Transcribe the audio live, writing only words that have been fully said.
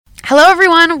Hello,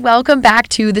 everyone. Welcome back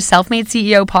to the Self-Made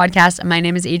CEO podcast. My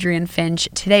name is Adrienne Finch.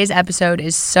 Today's episode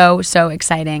is so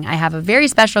exciting. I have a very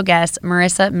special guest,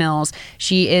 Marissa Mills.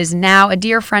 She is now a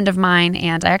dear friend of mine,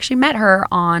 and I actually met her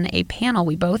on a panel.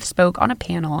 We both spoke on a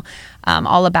panel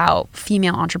all about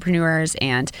female entrepreneurs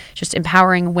and just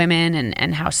empowering women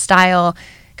and how style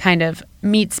kind of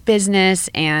meets business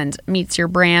and meets your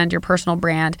brand, your personal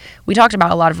brand. We talked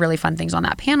about a lot of really fun things on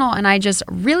that panel, and I just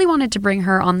really wanted to bring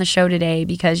her on the show today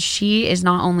because she is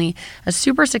not only a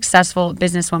super successful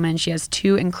businesswoman, she has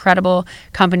two incredible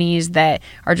companies that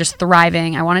are just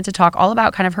thriving. I wanted to talk all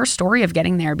about kind of her story of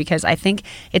getting there because I think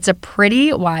it's a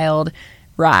pretty wild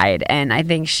ride, and I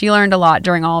think she learned a lot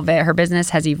during all of it. Her business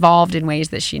has evolved in ways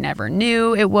that she never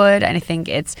knew it would, and I think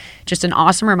it's just an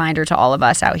awesome reminder to all of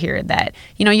us out here that,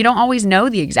 you know, you don't always know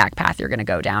the exact path you're going to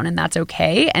go down, and that's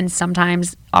okay. And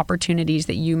sometimes opportunities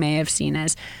that you may have seen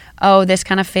as, oh, this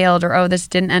kind of failed, or oh, this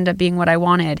didn't end up being what I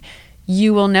wanted,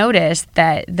 you will notice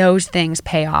that those things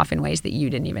pay off in ways that you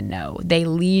didn't even know. They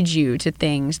lead you to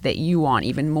things that you want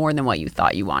even more than what you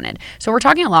thought you wanted. So we're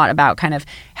talking a lot about kind of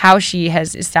how she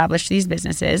has established these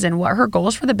businesses and what her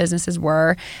goals for the businesses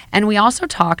were. And we also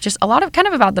talk just a lot of kind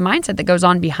of about the mindset that goes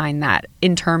on behind that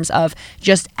in terms of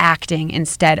just acting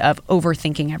instead of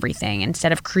overthinking everything,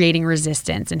 instead of creating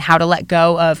resistance, and how to let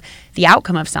go of the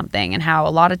outcome of something, and how a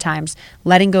lot of times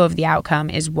letting go of the outcome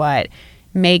is what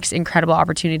makes incredible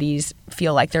opportunities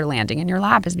feel like they're landing in your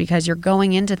lap, is because you're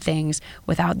going into things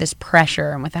without this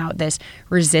pressure and without this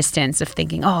resistance of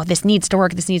thinking, oh, this needs to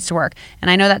work.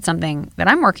 And I know that's something that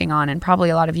I'm working on, and probably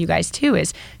a lot of you guys too,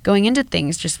 is going into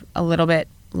things just a little bit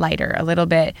lighter, a little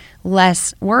bit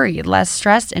less worried, less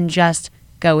stressed, and just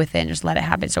go with it and just let it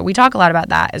happen. So we talk a lot about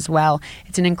that as well.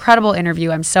 It's an incredible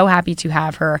interview. I'm so happy to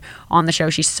have her on the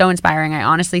show. She's so inspiring. I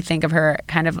honestly think of her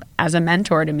kind of as a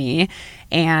mentor to me,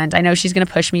 and I know she's going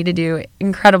to push me to do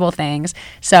incredible things.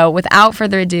 So without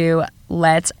further ado,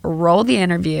 let's roll the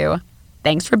interview.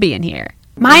 Thanks for being here.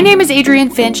 My name is Adrienne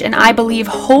Finch, and I believe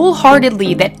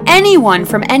wholeheartedly that anyone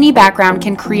from any background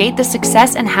can create the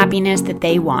success and happiness that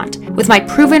they want. With my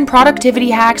proven productivity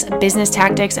hacks, business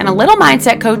tactics, and a little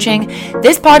mindset coaching,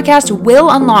 this podcast will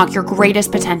unlock your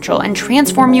greatest potential and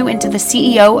transform you into the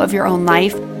CEO of your own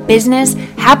life, business,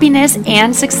 happiness,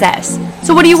 and success.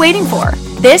 So what are you waiting for?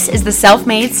 This is the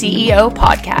Self-Made CEO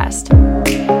podcast.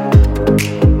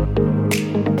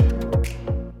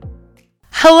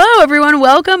 Hello, everyone.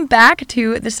 Welcome back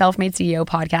to the Self-Made CEO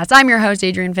podcast. I'm your host,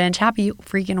 Adrienne Finch. Happy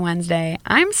freaking Wednesday.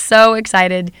 I'm so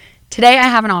excited. Today, I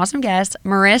have an awesome guest,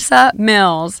 Marissa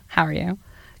Mills. How are you?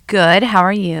 Good. How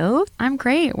are you? I'm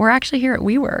great. We're actually here at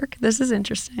WeWork. This is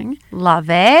interesting. Love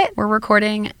it. We're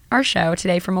recording our show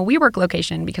today from a WeWork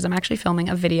location because I'm actually filming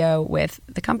a video with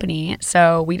the company.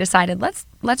 So we decided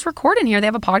let's record in here. They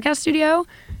have a podcast studio.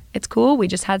 It's cool. We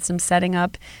just had some setting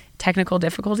up technical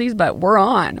difficulties, but we're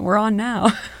on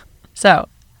now. So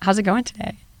how's it going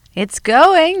today? It's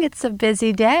going. It's a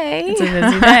busy day. It's a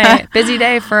busy day. Busy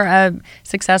day for a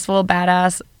successful,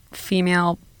 badass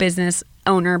female business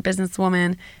owner,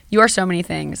 businesswoman. You are so many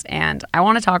things, and I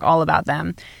want to talk all about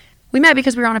them. We met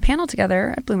because we were on a panel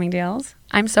together at Bloomingdale's.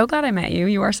 I'm so glad I met you.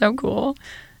 You are so cool.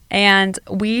 And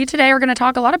we today are going to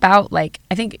talk a lot about,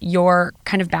 I think your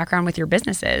kind of background with your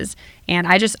businesses. And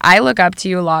I look up to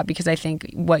you a lot because I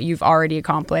think what you've already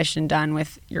accomplished and done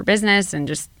with your business and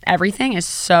just everything is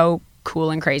so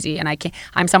cool and crazy. And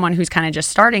I'm someone who's kind of just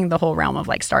starting the whole realm of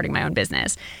starting my own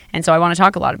business. And so I want to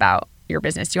talk a lot about your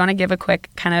business. Do you want to give a quick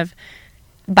kind of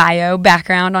bio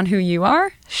background on who you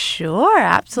are? Sure,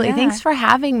 absolutely. Yeah. Thanks for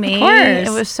having me. Of course.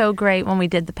 It was so great when we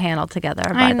did the panel together, by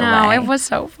the way. I know. It was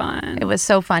so fun. It was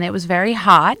so fun. It was very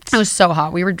hot. It was so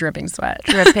hot. We were dripping sweat.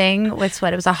 Dripping with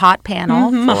sweat. It was a hot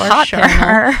panel for hot sure.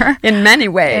 Panel. In many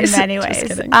ways. Just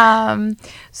kidding.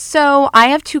 So I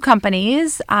have two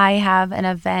companies. I have an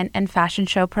event and fashion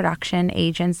show production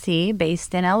agency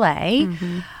based in LA.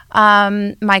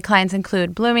 Mm-hmm. My clients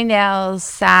include Bloomingdale's,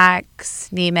 Saks,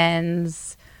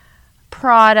 Neiman's,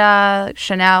 Prada,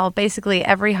 Chanel, basically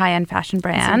every high-end fashion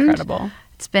brand. It's incredible.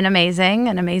 It's been amazing,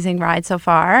 an amazing ride so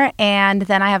far. And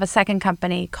then I have a second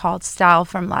company called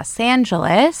StyleFirm Los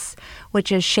Angeles,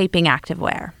 which is shaping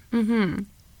activewear in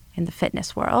the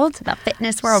fitness world. The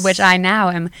fitness world, which I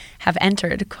now have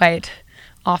entered quite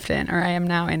often, or I am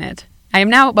now in it. I am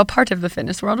now a part of the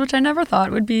fitness world, which I never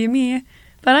thought would be me,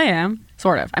 but I am.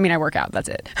 Sort of. I mean, I work out. That's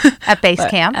it. At Base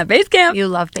Camp? At Base Camp. You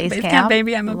love Base Camp. Base Camp,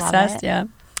 baby. I'm obsessed. Yeah.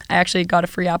 I actually got a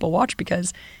free Apple Watch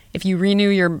because if you renew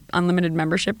your unlimited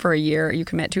membership for a year, you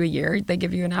commit to a year, they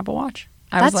give you an Apple Watch.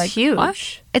 That's was like, huge.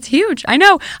 What? It's huge. I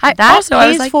know. That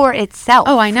pays for itself.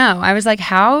 Oh, I know. I was like,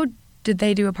 how did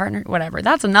they do a partner? Whatever.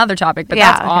 That's another topic, but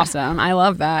that's awesome. I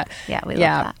love that. Yeah, we love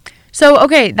that. So,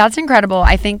 okay, that's incredible.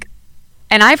 I think,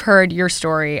 and I've heard your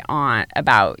story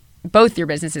about both your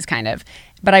businesses kind of,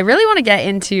 but I really want to get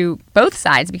into both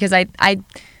sides because I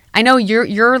know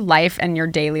your life and your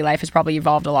daily life has probably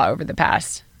evolved a lot over the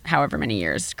past however many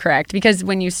years, correct? Because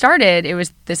when you started, it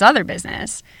was this other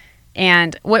business.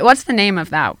 And what's the name of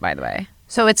that, by the way?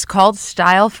 So it's called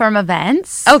StyleFirm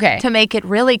Events. Okay. To make it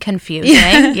really confusing.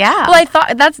 Yeah. Well, I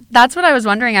thought that's what I was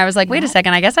wondering. I was like, wait a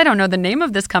second, I guess I don't know the name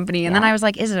of this company. And then I was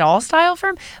like, is it all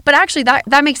StyleFirm? But actually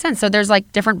that makes sense. So there's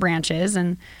like different branches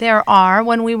and there are.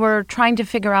 When we were trying to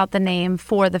figure out the name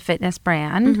for the fitness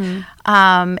brand,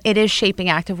 it is shaping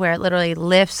activewear. It literally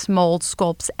lifts, molds,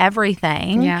 sculpts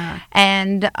everything. Yeah.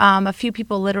 And a few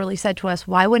people literally said to us,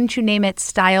 why wouldn't you name it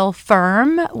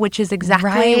StyleFirm, which is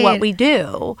exactly what we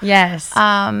do. Yes.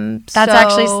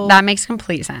 That makes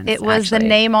complete sense. It was the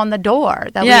name on the door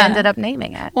that we ended up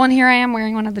naming it. Well, and here I am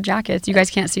wearing one of the jackets. You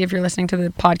guys can't see if you're listening to the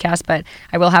podcast, but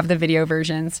I will have the video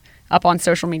versions up on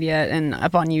social media and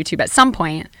up on YouTube at some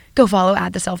point. Go follow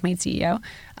 @the Self-Made CEO.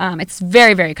 It's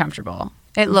very, very comfortable.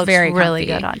 It looks very really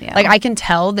comfy. good on you. Like I can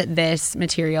tell that this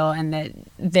material and that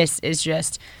this is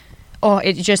just,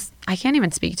 I can't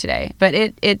even speak today, but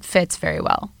it fits very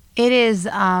well. It is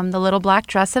the little black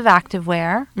dress of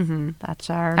activewear. That's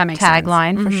our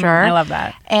tagline for sure. I love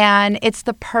that. And it's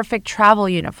the perfect travel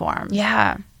uniform.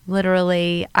 Yeah.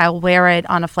 Literally, I'll wear it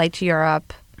on a flight to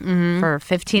Europe for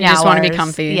 15 hours. You just want to be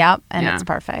comfy. Yep, and it's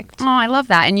perfect. Oh, I love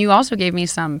that. And you also gave me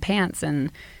some pants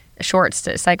and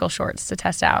cycle shorts to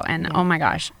test out. And oh my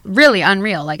gosh, really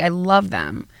unreal. Like I love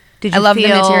them. Did you feel the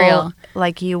material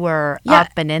like you were up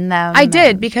and in them? I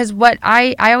did because what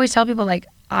I always tell people, like,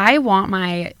 I want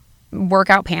my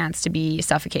workout pants to be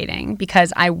suffocating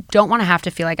because I don't want to have to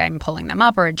feel like I'm pulling them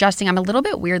up or adjusting. I'm a little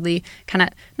bit weirdly kind of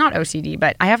not OCD,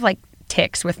 but I have like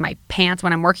tics with my pants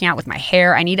when I'm working out with my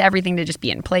hair. I need everything to just be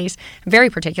in place. I'm very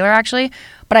particular actually,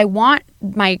 but I want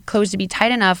my clothes to be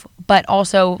tight enough but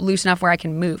also loose enough where I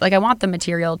can move. Like I want the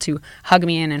material to hug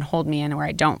me in and hold me in where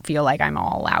I don't feel like I'm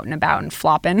all out and about and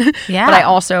flopping. Yeah. But I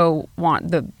also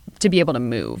want to be able to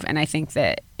move. And I think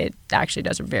that it actually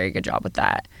does a very good job with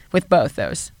that, with both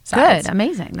those sides. Good,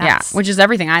 amazing. Which is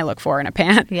everything I look for in a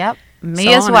pant. Yep.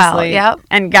 Me as well. Yep.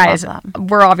 And guys,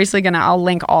 we're obviously I'll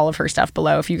link all of her stuff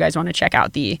below if you guys want to check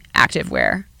out the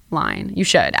activewear line. You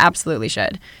should, absolutely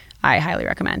should. I highly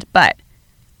recommend. But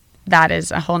that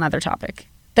is a whole nother topic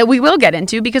that we will get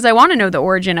into because I want to know the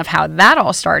origin of how that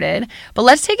all started. But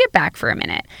let's take it back for a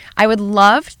minute. I would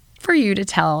love for you to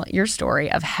tell your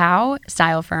story of how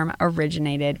StyleFirm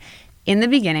originated in the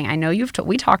beginning. I know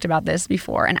we talked about this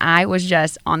before, and I was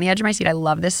just on the edge of my seat. I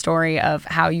love this story of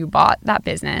how you bought that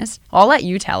business. I'll let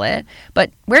you tell it, but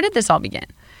where did this all begin?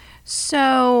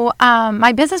 So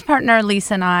my business partner,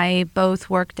 Lisa, and I both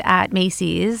worked at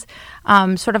Macy's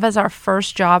sort of as our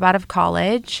first job out of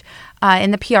college in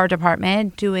the PR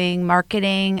department, doing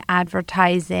marketing,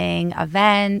 advertising,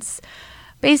 events.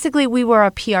 Basically, we were a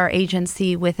PR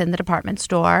agency within the department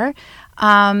store.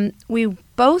 We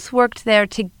both worked there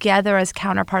together as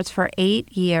counterparts for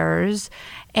 8 years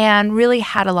and really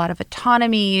had a lot of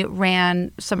autonomy,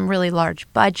 ran some really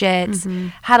large budgets,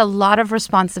 had a lot of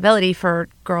responsibility for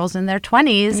girls in their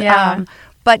 20s,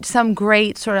 but some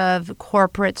great sort of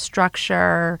corporate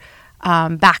structure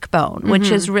backbone, which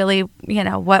is really,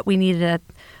 what we needed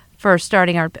for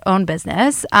starting our own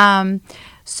business.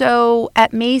 So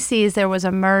at Macy's, there was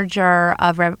a merger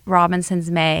of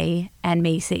Robinsons May and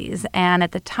Macy's. And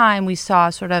at the time, we saw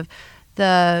sort of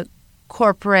the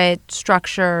corporate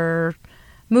structure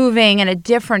moving in a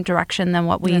different direction than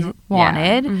what we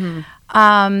wanted.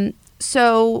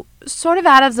 So sort of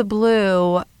out of the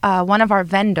blue, one of our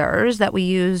vendors that we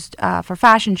used for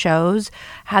fashion shows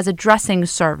has a dressing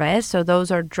service. So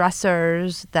those are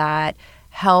dressers that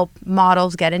help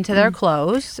models get into their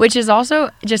clothes. Which is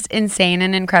also just insane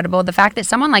and incredible. The fact that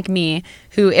someone like me,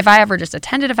 who if I ever just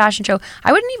attended a fashion show,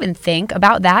 I wouldn't even think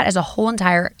about that as a whole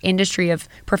entire industry of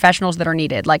professionals that are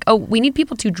needed. Like, oh, we need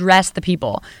people to dress the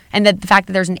people. And that the fact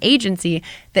that there's an agency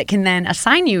that can then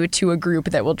assign you to a group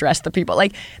that will dress the people.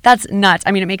 Like, that's nuts.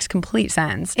 I mean, it makes complete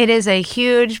sense. It is a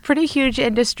pretty huge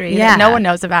industry that no one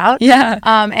knows about. Yeah.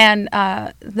 And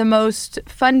the most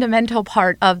fundamental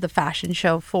part of the fashion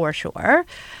show for sure.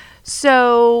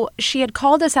 So she had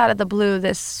called us out of the blue,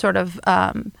 this sort of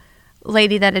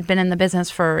lady that had been in the business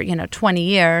for, 20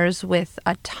 years with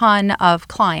a ton of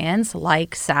clients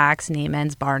like Saks,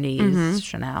 Neiman's, Barney's,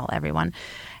 Chanel, everyone,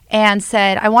 and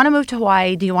said, I want to move to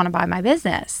Hawaii. Do you want to buy my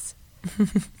business?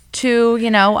 To,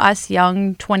 us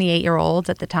young 28-year-olds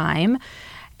at the time.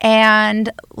 And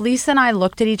Lisa and I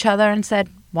looked at each other and said,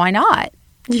 why not?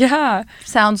 Yeah.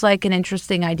 Sounds like an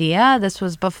interesting idea. This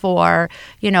was before,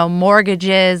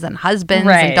 mortgages and husbands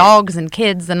and dogs and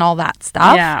kids and all that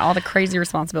stuff. Yeah, all the crazy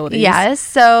responsibilities. Yes.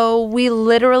 So we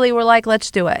literally were like,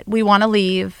 let's do it. We want to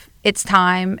leave. It's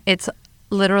time. It's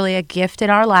literally a gift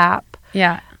in our lap.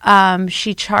 Yeah.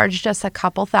 She charged us a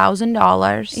couple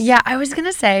 $1,000s. Yeah, I was going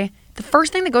to say, the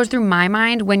first thing that goes through my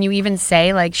mind when you even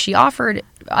say, like, she offered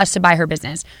us to buy her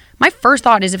business, my first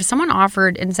thought is if someone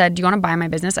offered and said, do you want to buy my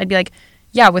business? I'd be like,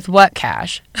 yeah, with what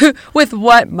cash? With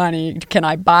what money can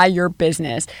I buy your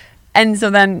business? And so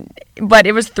then, but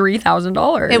it was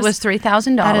 $3,000. It was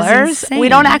 $3,000. That is insane. We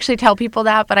don't actually tell people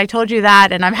that, but I told you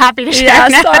that, and I'm happy to share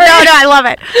now. Sorry. No, I love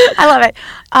it. I love it.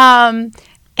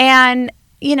 And,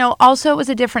 also it was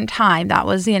a different time. That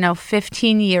was,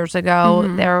 15 years ago.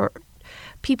 Mm-hmm.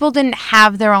 People didn't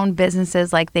have their own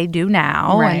businesses like they do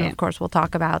now. Right. And, of course, we'll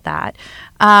talk about that.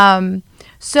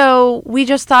 So we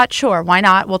just thought, sure, why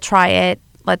not? We'll try it.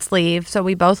 Let's leave. So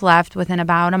we both left within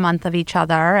about a month of each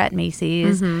other at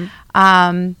Macy's.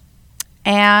 And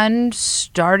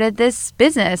started this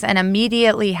business and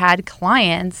immediately had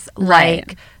clients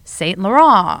like Saint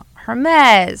Laurent,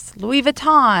 Hermes, Louis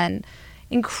Vuitton,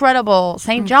 incredible,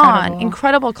 St. John,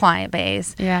 incredible client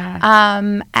base.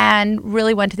 Yeah. And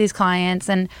really went to these clients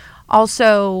and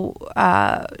also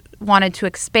wanted to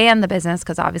expand the business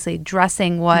because obviously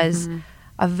dressing was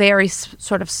a very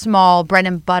sort of small bread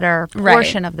and butter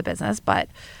portion of the business, but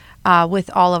with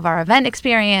all of our event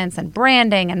experience and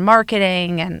branding and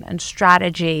marketing and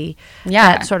strategy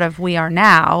that sort of we are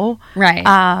now. Right.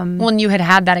 Well, and you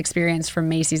had that experience from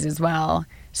Macy's as well.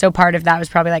 So part of that was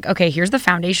probably like, okay, here's the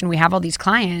foundation. We have all these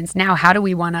clients. Now, how do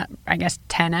we want to,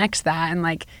 10x that and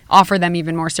like offer them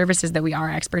even more services that we are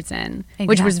experts in,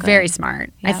 which was very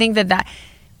smart. Yep. I think that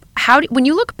when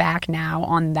you look back now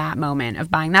on that moment of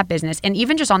buying that business and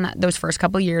even just on those first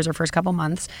couple of years or first couple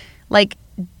months, like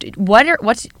what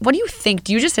do you think?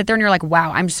 Do you just sit there and you're like,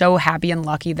 wow, I'm so happy and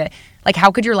lucky that, like,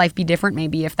 how could your life be different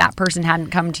maybe if that person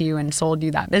hadn't come to you and sold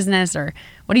you that business? Or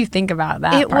what do you think about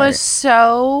that? It was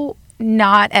so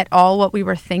not at all what we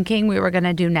were thinking we were going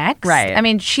to do next. Right. I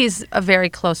mean, she's a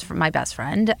very close my best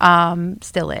friend,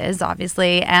 still is,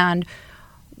 obviously. And,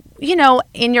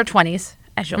 in your 20s,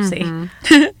 as you'll see,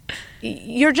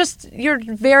 you're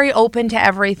very open to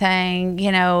everything.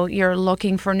 You're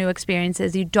looking for new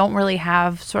experiences. You don't really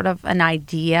have sort of an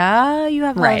idea. You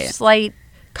have a slight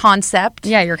concept.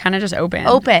 Yeah, you're kind of just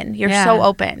open. You're so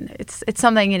open. It's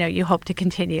something, you hope to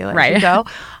continue as you go.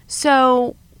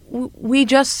 So we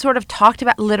just sort of talked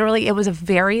about, literally, it was a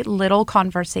very little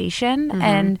conversation.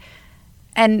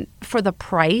 And for the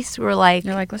price, we were like,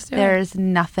 let's do there's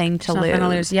nothing to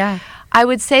lose. Yeah. I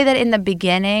would say that in the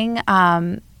beginning,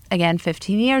 again,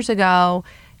 15 years ago,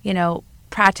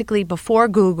 practically before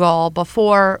Google,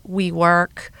 before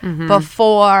WeWork,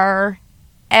 before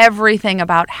everything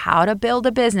about how to build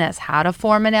a business, how to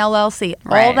form an LLC,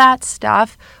 all that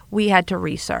stuff, we had to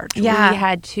research. Yeah. We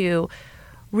had to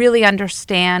really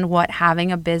understand what having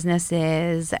a business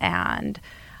is. And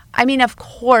I mean, of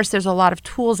course, there's a lot of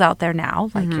tools out there now,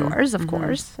 like yours, of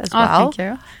course, as well.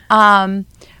 Thank you.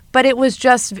 But it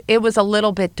was a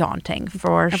little bit daunting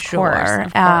for sure.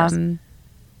 Of course.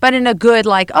 But in a good,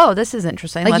 this is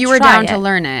interesting. Like, let's you were try down it. to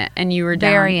learn it, and you were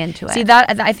very into it. See,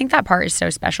 I think that part is so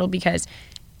special because,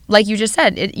 like you just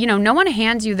said, no one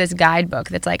hands you this guidebook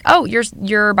that's like, oh,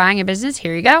 you're buying a business,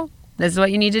 here you go. This is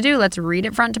what you need to do. Let's read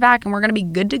it front to back, and we're going to be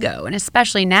good to go. And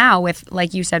especially now with,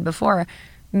 like you said before,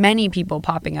 many people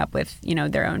popping up with,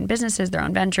 their own businesses, their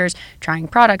own ventures, trying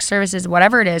products, services,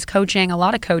 whatever it is, coaching, a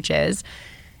lot of coaches.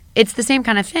 It's the same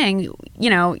kind of thing.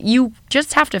 You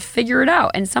just have to figure it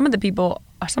out. And some of the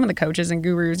coaches and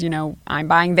gurus, I'm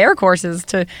buying their courses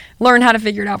to learn how to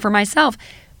figure it out for myself.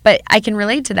 But I can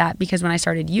relate to that because when I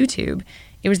started YouTube,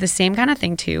 it was the same kind of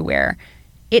thing too, where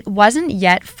it wasn't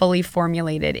yet fully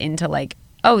formulated into like,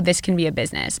 oh, this can be a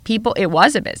business. It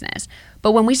was a business.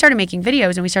 But when we started making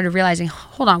videos and we started realizing,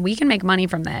 hold on, we can make money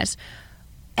from this,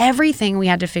 everything we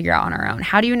had to figure out on our own.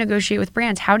 How do you negotiate with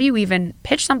brands? How do you even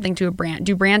pitch something to a brand?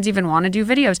 Do brands even want to do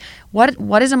videos?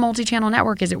 What is a multi-channel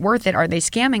network? Is it worth it? Are they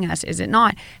scamming us? Is it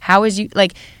not?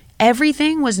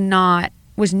 Everything was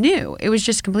new. It was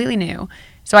just completely new.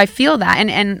 So I feel that.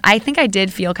 And I think I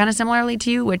did feel kind of similarly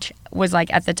to you, which was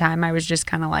like at the time I was just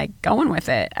kind of like going with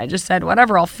it. I just said,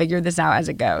 whatever, I'll figure this out as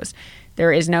it goes.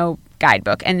 There is no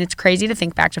guidebook. And it's crazy to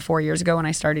think back to 4 years ago when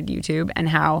I started YouTube and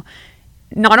how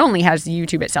not only has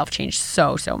YouTube itself changed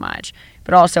so much,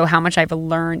 but also how much I've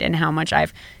learned and how much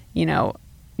I've,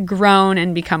 grown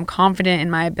and become confident in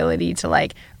my ability to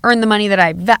like earn the money that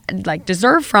I like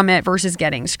deserve from it versus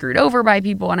getting screwed over by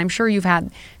people. And I'm sure you've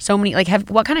had so many, like,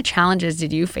 what kind of challenges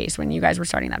did you face when you guys were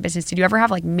starting that business? Did you ever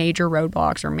have like major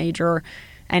roadblocks or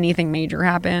anything major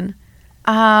happen?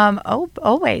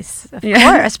 Always, of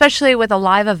course, especially with a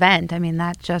live event. I mean,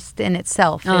 that just in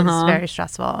itself is very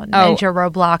stressful. Major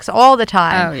roadblocks all the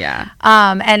time. Oh, yeah.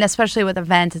 And especially with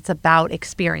events, it's about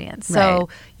experience. So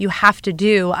you have to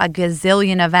do a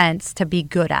gazillion events to be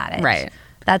good at it. Right.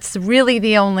 That's really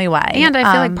the only way. And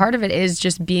I feel like part of it is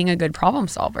just being a good problem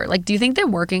solver. Like, do you think that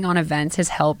working on events has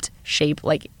helped shape,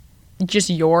 like,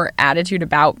 just your attitude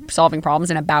about solving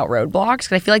problems and about roadblocks?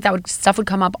 Because I feel like stuff would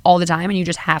come up all the time and you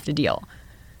just have to deal.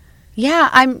 Yeah,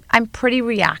 I'm pretty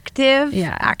reactive,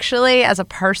 actually, as a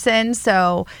person.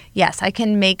 So, yes, I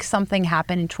can make something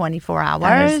happen in 24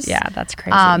 hours. That's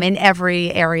crazy. In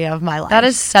every area of my life. That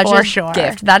is such a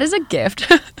gift. That is a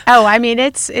gift. Oh, I mean,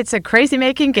 it's a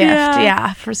crazy-making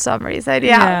gift, for some reason,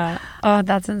 Oh,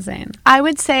 that's insane. I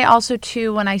would say also,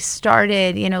 too, when I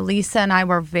started, Lisa and I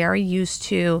were very used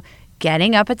to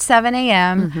getting up at 7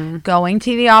 a.m., going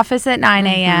to the office at 9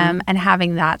 a.m., and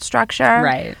having that structure.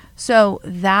 Right. So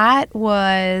that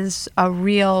was a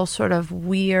real sort of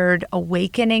weird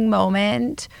awakening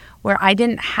moment where I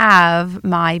didn't have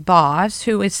my boss,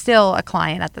 who is still a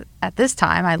client at this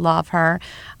time. I love her.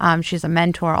 She's a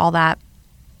mentor, all that.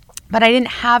 But I didn't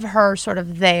have her sort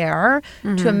of there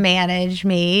to manage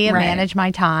me and manage my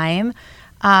time.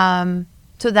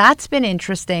 So that's been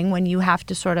interesting when you have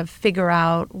to sort of figure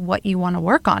out what you want to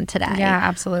work on today. Yeah,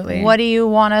 absolutely. What do you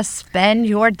want to spend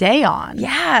your day on?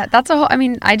 Yeah,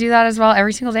 I do that as well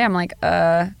every single day. I'm like,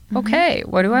 okay,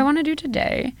 what do I want to do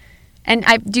today? And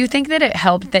do you think that it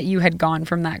helped that you had gone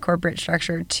from that corporate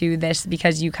structure to this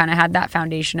because you kind of had that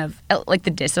foundation of like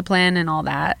the discipline and all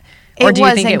that? Or do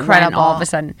you think incredible. It went all of a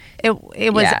sudden?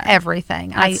 It was everything.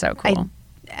 That's so cool.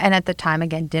 And at the time,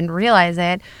 again, didn't realize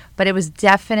it, but it was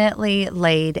definitely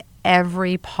laid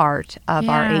every part of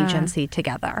our agency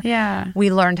together. Yeah.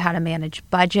 We learned how to manage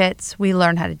budgets. We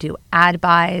learned how to do ad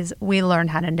buys. We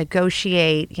learned how to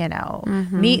negotiate,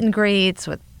 meet and greets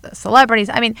with celebrities.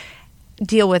 I mean,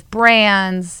 deal with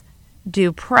brands,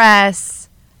 do press,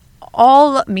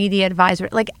 all media advisory,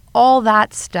 like all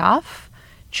that stuff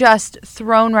just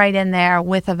thrown right in there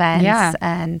with events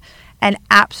and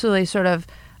absolutely sort of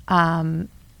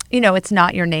it's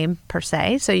not your name per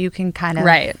se, so you can kind of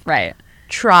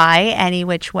try any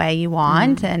which way you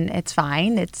want, and it's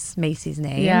fine. It's Macy's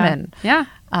name, so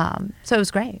it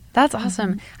was great. That's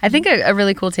awesome. I think a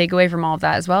really cool takeaway from all of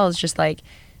that as well is just like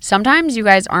sometimes you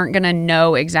guys aren't gonna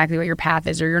know exactly what your path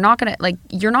is, or an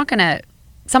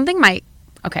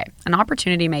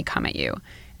opportunity may come at you,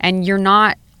 and you're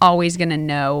not always going to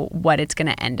know what it's going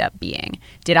to end up being.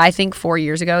 Did I think 4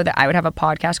 years ago that I would have a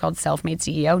podcast called Self-Made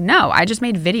CEO? No, I just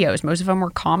made videos. Most of them were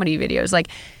comedy videos. Like,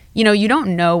 you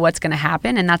don't know what's going to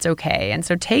happen, and that's okay. And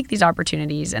so take these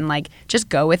opportunities and like just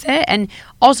go with it. And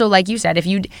also, like you said,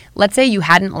 let's say you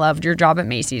hadn't loved your job at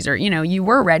Macy's, or, you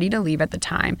were ready to leave at the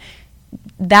time,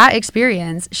 that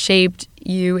experience shaped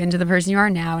you into the person you are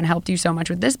now and helped you so much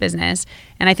with this business.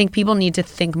 And I think people need to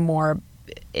think more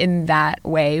in that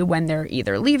way when they're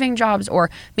either leaving jobs or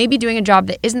maybe doing a job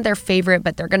that isn't their favorite,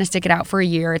 but they're going to stick it out for a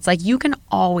year. It's like you can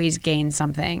always gain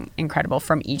something incredible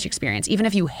from each experience. Even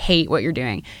if you hate what you're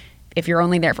doing, if you're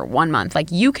only there for 1 month, like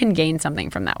you can gain something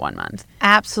from that 1 month.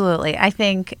 Absolutely. I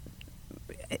think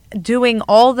doing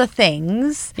all the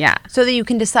things so that you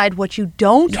can decide what you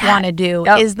don't want to do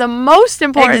is the most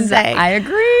important thing. I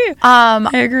agree.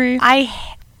 I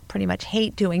pretty much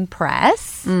hate doing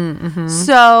press.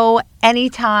 So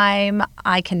anytime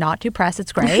I cannot do press,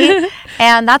 it's great.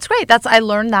 And that's great. I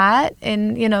learned that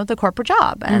in, the corporate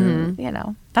job.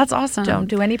 And, that's awesome. Don't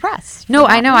do any press. No,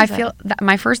 I know. I feel that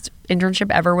my first internship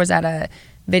ever was at a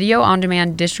video on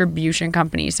demand distribution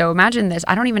company. So imagine this.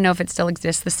 I don't even know if it still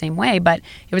exists the same way, but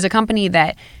it was a company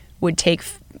that would take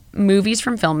movies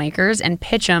from filmmakers and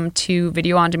pitch them to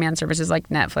video on demand services like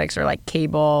Netflix or like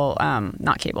cable,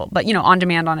 not cable, but on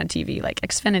demand on a TV like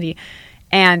Xfinity.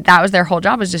 And that was their whole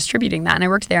job, was distributing that. And I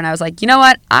worked there and I was like, you know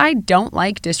what? I don't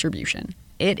like distribution.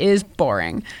 It is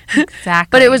boring. Exactly.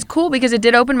 But it was cool because it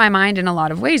did open my mind in a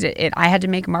lot of ways. I had to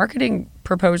make marketing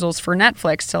proposals for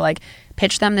Netflix to like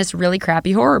pitch them this really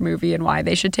crappy horror movie and why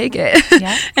they should take it.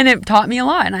 Yeah. And it taught me a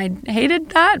lot. And I hated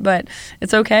that, but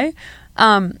it's okay.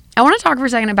 I want to talk for a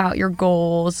second about your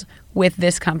goals with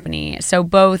this company. So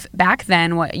both back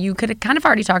then, what you could have kind of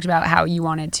already talked about how you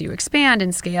wanted to expand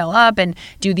and scale up and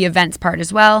do the events part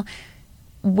as well.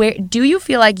 Where do you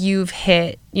feel like you've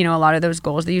hit, a lot of those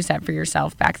goals that you set for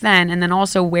yourself back then? And then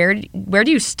also where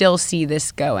do you still see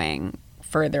this going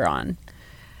further on?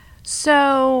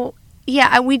 So,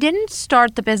 yeah, we didn't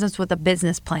start the business with a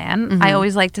business plan. Mm-hmm. I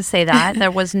always like to say that.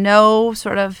 There was no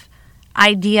sort of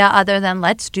idea other than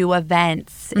let's do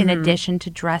events in addition to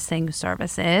dressing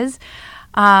services.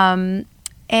 And,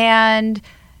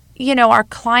 our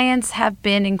clients have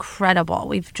been incredible.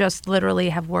 We've just literally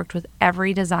have worked with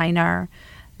every designer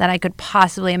that I could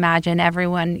possibly imagine.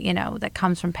 Everyone, that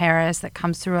comes from Paris, that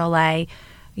comes through LA,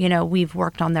 we've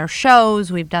worked on their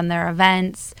shows, we've done their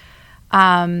events.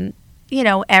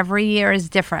 Every year is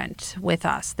different with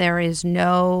us. There is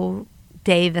no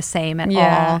day the same at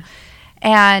all.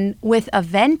 And with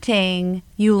eventing,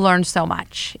 you learn so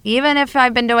much. Even if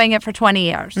I've been doing it for 20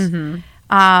 years. Every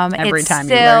time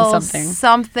you learn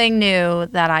something new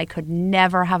that I could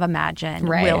never have imagined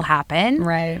will happen.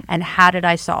 Right. And how did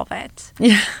I solve it?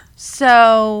 Yeah.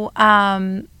 So,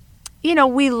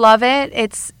 we love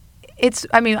it.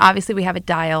 Obviously we have it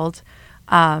dialed.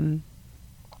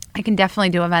 I can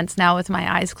definitely do events now with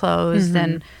my eyes closed.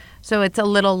 And so it's a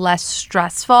little less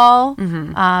stressful.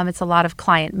 It's a lot of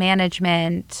client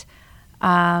management.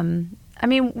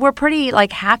 We're pretty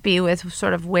happy with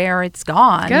sort of where it's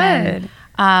gone. Good.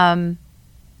 And,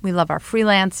 we love our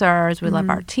freelancers. We love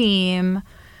our team.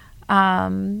 So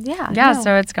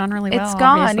it's gone really well. It's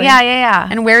gone. Obviously. Yeah.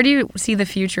 And where do you see the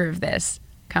future of this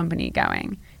company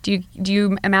going? Do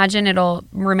you imagine it'll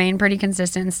remain pretty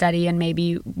consistent and steady, and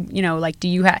maybe, do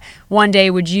you one day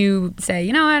would you say,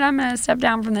 you know what, I'm going to step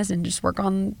down from this and just work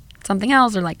on something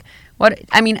else, or what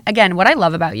I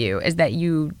love about you is that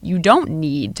you don't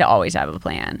need to always have a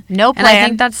plan. No plan. And I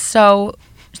think that's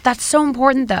so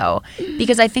important though,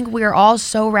 because I think we're all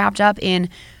so wrapped up in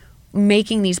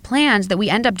making these plans that we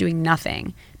end up doing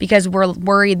nothing because we're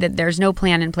worried that there's no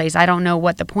plan in place. I don't know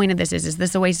what the point of this is. Is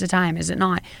this a waste of time? Is it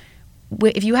not?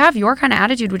 If you have your kind of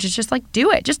attitude, which is just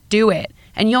do it, just do it.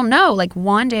 And you'll know,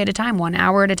 one day at a time, 1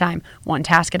 hour at a time, one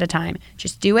task at a time.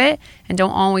 Just do it and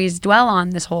don't always dwell on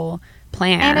this whole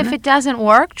plan. And if it doesn't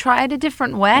work, try it a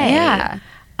different way. Yeah.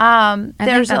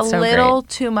 There's a little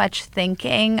too much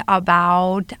thinking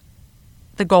about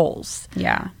the goals.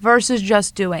 Yeah. Versus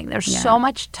just doing. There's so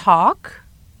much talk.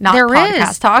 Not there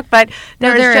podcast is. talk, but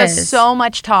there's there just is. so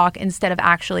much talk instead of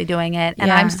actually doing it.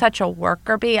 And I'm such a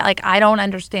worker bee. I don't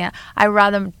understand. I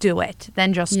rather do it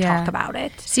than just talk about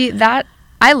it. See,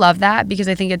 I love that because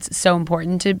I think it's so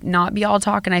important to not be all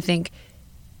talk. And I think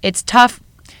it's tough.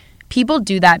 People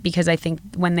do that because I think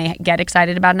when they get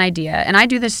excited about an idea, and I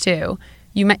do this too,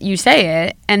 you say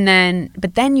it,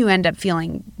 but then you end up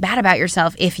feeling bad about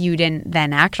yourself if you didn't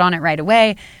then act on it right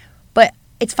away. But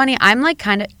it's funny, I'm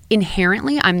kind of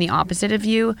inherently, I'm the opposite of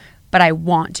you, but I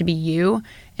want to be you.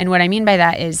 And what I mean by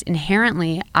that is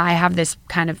inherently, I have this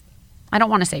kind of, I don't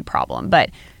want to say problem,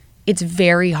 but it's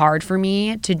very hard for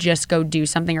me to just go do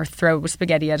something or throw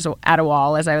spaghetti at a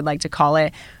wall, as I would like to call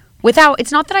it,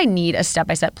 it's not that I need a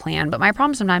step-by-step plan, but my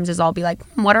problem sometimes is I'll be like,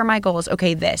 what are my goals?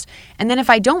 Okay, this. And then if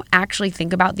I don't actually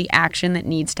think about the action that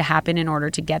needs to happen in order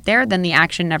to get there, then the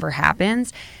action never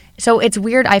happens. So it's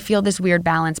weird. I feel this weird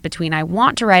balance between I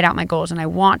want to write out my goals and I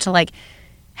want to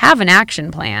have an action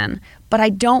plan, but I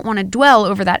don't want to dwell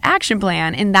over that action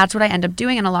plan. And that's what I end up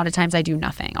doing. And a lot of times I do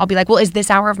nothing. I'll be like, well, is this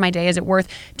hour of my day, is it worth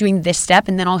doing this step?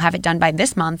 And then I'll have it done by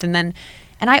this month.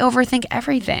 And I overthink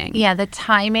everything. Yeah, the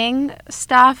timing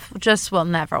stuff just will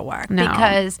never work. No.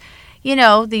 Because,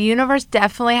 the universe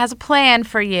definitely has a plan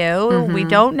for you. We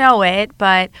don't know it,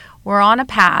 but we're on a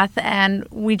path and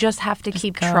we just have to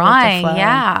keep trying.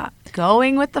 Yeah.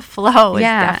 Going with the flow is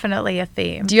definitely a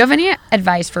theme. Do you have any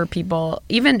advice for people,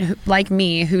 even like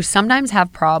me, who sometimes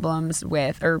have problems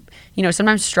with, or,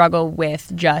 sometimes struggle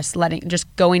with just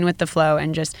going with the flow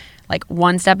and just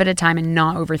one step at a time and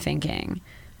not overthinking?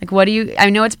 I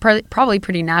know it's probably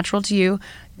pretty natural to you.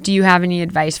 Do you have any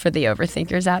advice for the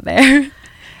overthinkers out there?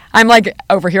 I'm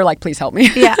over here please help me.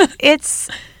 Yeah,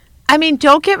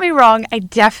 don't get me wrong. I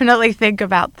definitely think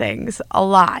about things a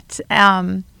lot.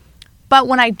 But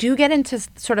when I do get into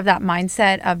sort of that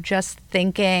mindset of just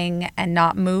thinking and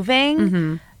not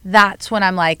moving, that's when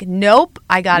I'm nope,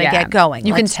 I got to get going.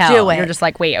 You Let's can tell. Do it. You're just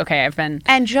wait, okay, I've been.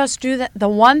 And just do the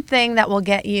one thing that will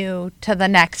get you to the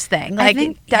next thing.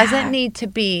 It doesn't need to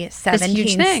be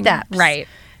 17 steps. Right.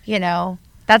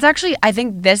 That's actually, I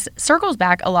think this circles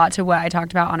back a lot to what I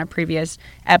talked about on a previous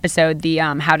episode, the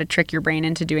how to trick your brain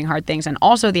into doing hard things, and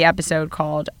also the episode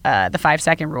called the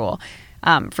 5-second rule.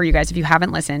 For you guys, if you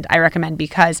haven't listened, I recommend,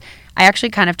 because I actually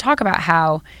kind of talk about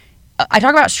how I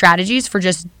talk about strategies for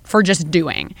just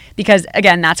doing, because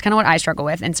again, that's kind of what I struggle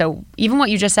with. And so even what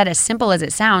you just said, as simple as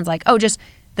it sounds, just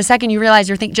the second you realize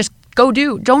you're thinking, just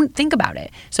don't think about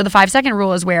it. So the 5-second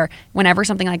rule is where whenever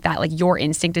something like that, like your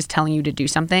instinct is telling you to do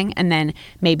something, and then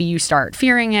maybe you start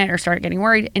fearing it or start getting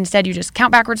worried, instead you just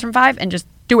count backwards from 5 and just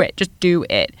do it. Just do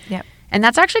it. Yep. And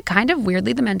that's actually kind of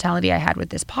weirdly the mentality I had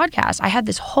with this podcast. I had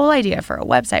this whole idea for a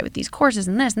website with these courses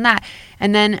and this and that.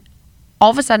 And then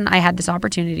all of a sudden I had this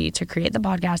opportunity to create the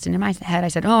podcast, and in my head I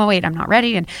said, oh wait, I'm not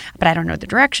ready, but I don't know the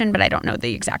direction, but I don't know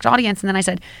the exact audience. And then I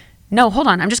said, no, hold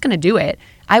on, I'm just going to do it.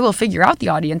 I will figure out the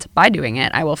audience by doing it.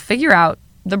 I will figure out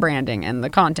the branding and the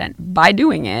content by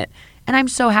doing it. And I'm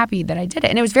so happy that I did it.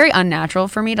 And it was very unnatural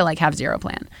for me to like have zero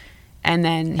plan. And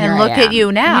then and look at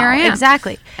you now. Here I am.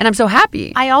 Exactly. And I'm so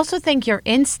happy. I also think your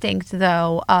instinct,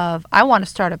 though, of I want to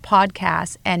start a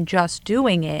podcast and just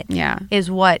doing it is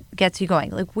what gets you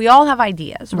going. Like, we all have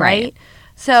ideas, right?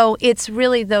 So it's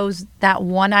really that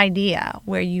one idea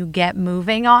where you get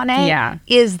moving on it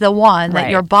is the one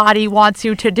that your body wants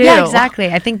you to do. Yeah,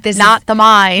 exactly. I think this not the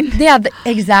mind. Yeah,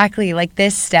 exactly. Like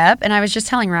this step. And I was just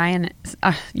telling Ryan,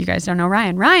 you guys don't know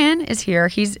Ryan. Ryan is here.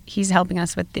 He's helping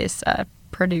us with this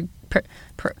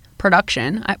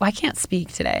production. I can't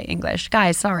speak today, English.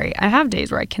 Guys, sorry. I have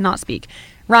days where I cannot speak.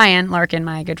 Ryan Larkin,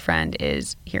 my good friend,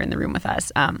 is here in the room with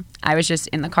us. I was just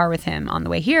in the car with him on the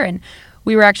way here, and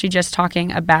we were actually just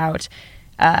talking about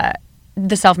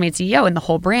the Self-Made CEO and the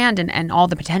whole brand and all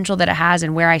the potential that it has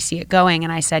and where I see it going.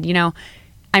 And I said,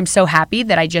 I'm so happy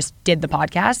that I just did the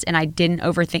podcast and I didn't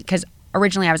overthink, because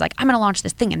originally I was like, I'm going to launch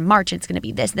this thing in March. It's going to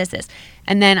be this.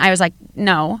 And then I was like,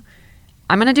 no,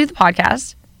 I'm going to do the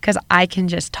podcast because I can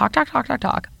just talk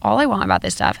all I want about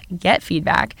this stuff, get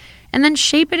feedback, and then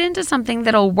shape it into something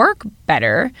that'll work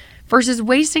better versus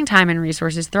wasting time and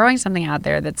resources throwing something out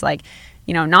there that's like,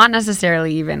 not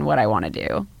necessarily even what I want to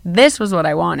do. This was what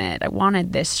I wanted. I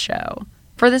wanted this show.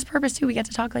 For this purpose, too, we get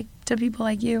to talk to people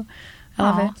like you. I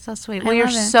love it. So sweet. Well, you're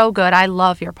so good. I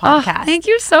love your podcast. Oh, thank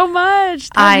you so much.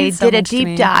 I did a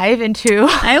deep dive into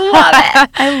I love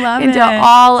it. I love into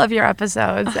all of your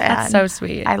episodes. That's so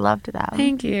sweet. I loved them.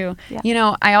 Thank you.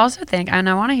 Yeah. I also think, and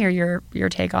I want to hear your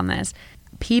take on this,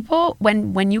 people,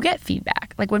 when you get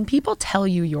feedback, like when people tell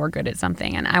you you're good at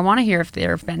something, and I want to hear if there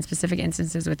have been specific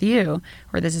instances with you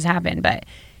where this has happened, but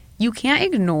you can't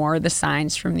ignore the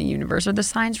signs from the universe or the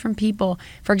signs from people.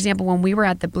 For example, when we were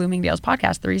at the Bloomingdale's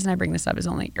podcast, the reason I bring this up is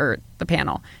the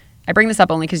panel. I bring this up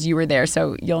only because you were there,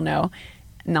 so you'll know,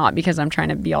 not because I'm trying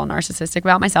to be all narcissistic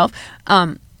about myself.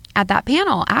 At that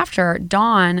panel, after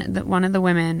Dawn, one of the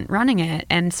women running it,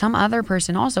 and some other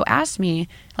person also asked me,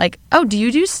 like, oh, do you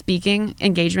do speaking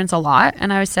engagements a lot?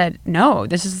 And I said, no,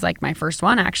 this is like my first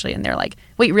one, actually. And they're like,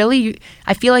 wait, really?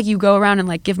 I feel like you go around and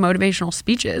like give motivational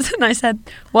speeches. And I said,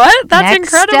 what? That's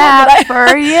Next incredible. Step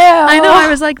for you. I know. I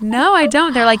was like, no, I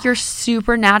don't. They're like, you're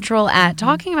super natural at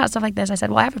talking about stuff like this. I said,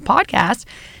 well, I have a podcast.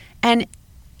 And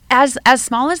as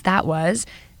small as that was,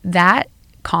 that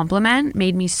compliment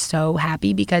made me so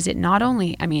happy, because it not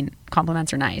only,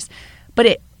 compliments are nice, but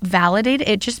it validated,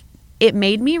 it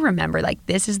made me remember, like,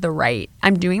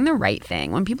 I'm doing the right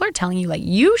thing. When people are telling you, like,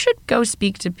 you should go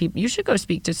speak to people, you should go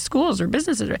speak to schools or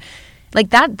businesses, like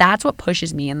that's what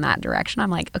pushes me in that direction. I'm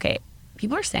like, okay,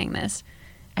 people are saying this,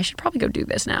 I should probably go do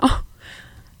this now.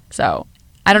 So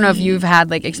I don't know if you've had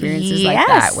like experiences like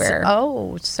that where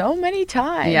so many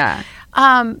times. Yeah.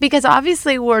 Because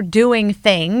obviously we're doing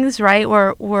things, right?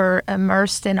 We're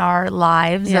immersed in our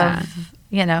lives of,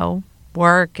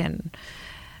 work and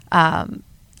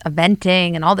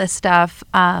eventing and all this stuff.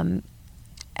 And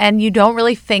you don't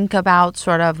really think about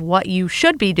sort of what you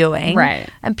should be doing. Right.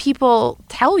 And people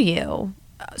tell you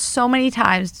so many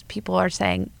times, people are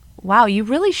saying, wow, you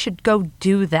really should go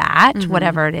do that,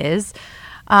 whatever it is.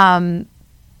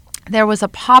 There was a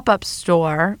pop-up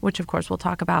store, which of course we'll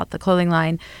talk about, the clothing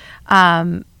line,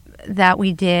 that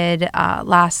we did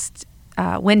last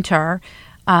winter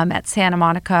at Santa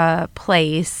Monica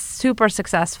Place, super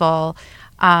successful.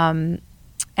 And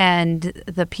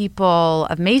the people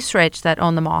of Macerich that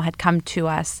own the mall had come to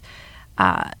us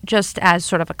just as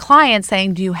sort of a client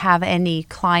saying, do you have any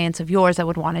clients of yours that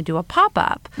would want to do a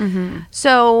pop-up?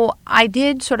 So I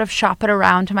did sort of shop it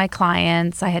around to my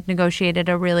clients. I had negotiated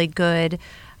a really good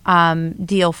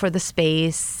deal for the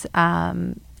space.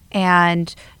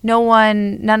 And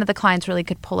none of the clients really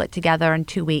could pull it together in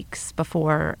 2 weeks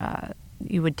before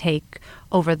you would take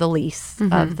over the lease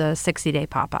of the 60-day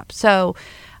pop-up. So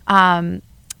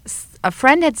a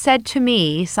friend had said to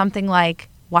me something like,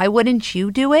 why wouldn't you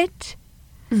do it?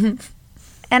 And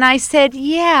I said,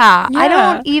 yeah, I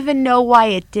don't even know why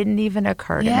it didn't even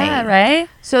occur to me. Yeah, right?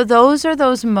 So those are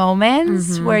those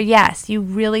moments where, yes, you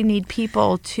really need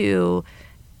people to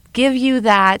give you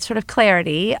that sort of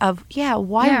clarity of,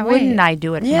 why wouldn't I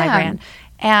do it for my brand?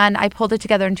 and I pulled it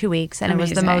together in 2 weeks, and it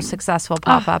was the most successful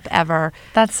pop-up ever.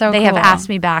 That's so cool. They have asked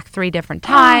me back 3 different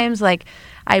times. Like,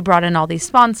 I brought in all these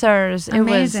sponsors. It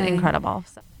was incredible.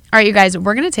 So. All right, you guys,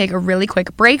 we're going to take a really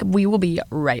quick break. We will be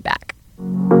right back.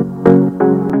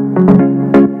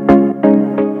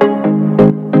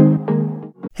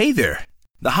 Hey there.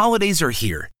 The holidays are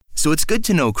here, so it's good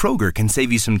to know Kroger can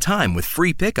save you some time with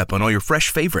free pickup on all your fresh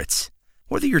favorites.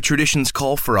 Whether your traditions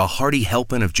call for a hearty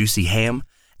helping of juicy ham,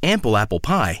 ample apple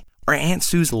pie, or Aunt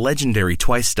Sue's legendary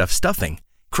twice-stuffed stuffing,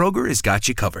 Kroger has got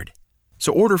you covered.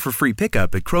 So order for free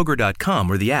pickup at Kroger.com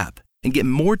or the app and get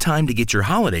more time to get your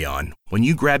holiday on when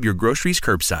you grab your groceries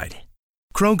curbside.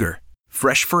 Kroger,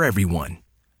 fresh for everyone.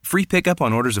 Free pickup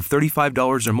on orders of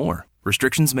 $35 or more.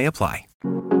 Restrictions may apply.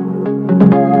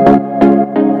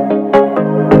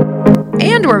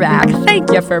 And we're back.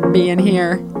 Thank you for being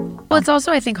here. Well, it's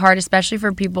also, I think, hard, especially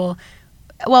for people,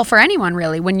 well, for anyone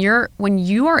really, when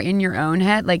you are in your own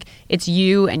head, like it's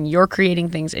you and you're creating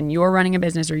things and you're running a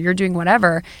business or you're doing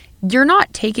whatever, you're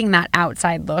not taking that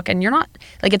outside look, and you're not,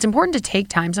 like, it's important to take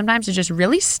time sometimes to just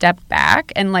really step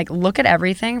back and like look at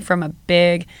everything from a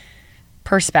big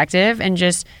perspective and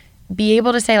just be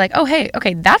able to say like, oh, hey,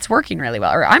 okay, that's working really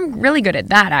well, or I'm really good at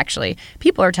that actually.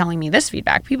 People are telling me this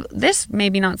feedback. This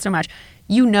maybe not so much.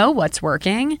 You know what's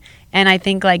working, and I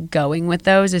think like going with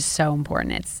those is so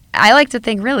important. I like to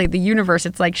think really the universe,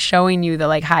 it's like showing you the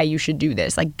like, hi, you should do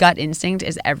this. Like gut instinct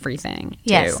is everything.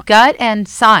 Yes, gut and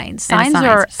signs. Signs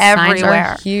are everywhere.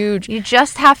 Signs are huge. You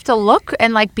just have to look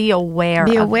and like be aware.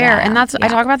 Be aware, of and that's I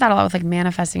talk about that a lot with like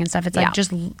manifesting and stuff. It's like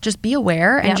just be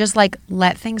aware and just like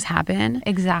let things happen.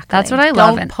 Exactly. That's what I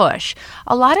love. Don't push.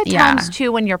 A lot of times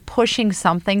too, when you're pushing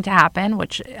something to happen,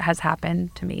 which has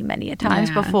happened to me many a times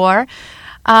before.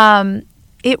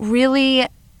 It really,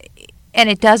 and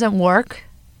it doesn't work,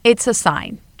 it's a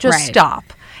sign. Just stop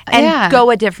and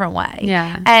go a different way.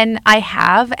 Yeah. And I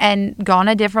have and gone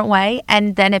a different way,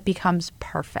 and then it becomes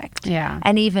perfect. Yeah.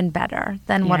 And even better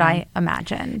than what I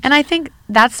imagined. And I think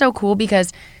that's so cool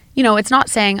because, you know, it's not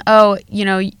saying, oh, you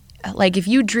know, like if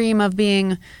you dream of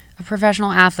being a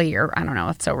professional athlete, or I don't know,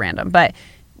 it's so random, but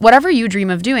whatever you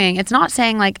dream of doing, it's not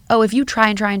saying like, oh, if you try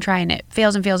and it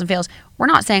fails and fails and fails, we're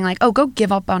not saying like, oh, go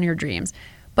give up on your dreams.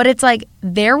 But it's like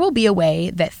there will be a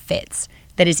way that fits,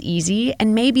 that is easy.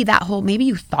 And maybe maybe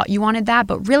you thought you wanted that,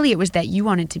 but really it was that you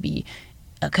wanted to be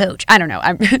a coach. I don't know.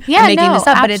 I'm making this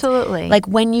up. Absolutely. But it's like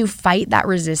when you fight that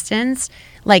resistance,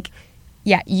 like,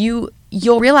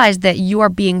 you'll realize that you are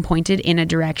being pointed in a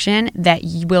direction that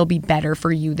will be better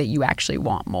for you, that you actually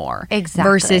want more.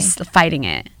 Exactly. Versus fighting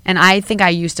it. And I think I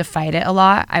used to fight it a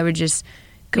lot. I would just...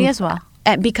 Me as well.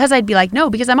 Because I'd be like,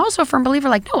 no, because I'm also a firm believer,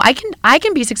 like, no, I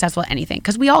can be successful at anything,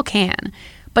 because we all can.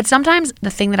 But sometimes the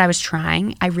thing that I was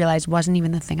trying, I realized wasn't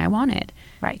even the thing I wanted.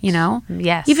 Right. You know?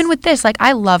 Yes. Even with this, like,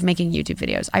 I love making YouTube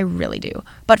videos. I really do.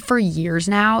 But for years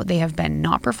now, they have been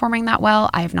not performing that well.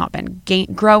 I have not been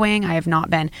growing.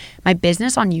 My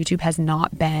business on YouTube has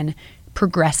not been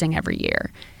progressing every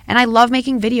year. And I love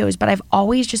making videos, but I've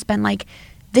always just been like,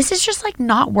 this is just like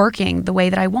not working the way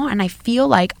that I want. And I feel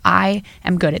like I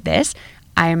am good at this.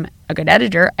 I'm a good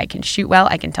editor. I can shoot well.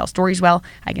 I can tell stories well.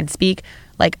 I can speak.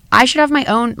 Like, I should have my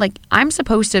own, like, I'm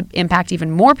supposed to impact even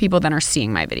more people than are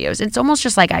seeing my videos. It's almost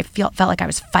just like I felt like I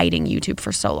was fighting YouTube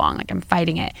for so long. Like, I'm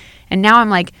fighting it. And now I'm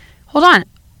like, hold on.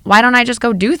 Why don't I just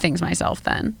go do things myself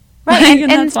then? Right. Like,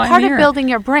 and it's part of building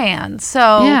your brand.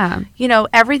 So, you know,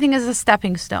 everything is a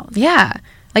stepping stone. Yeah.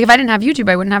 Like, if I didn't have YouTube,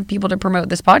 I wouldn't have people to promote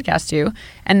this podcast to.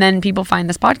 And then people find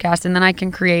this podcast, and then I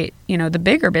can create, you know, the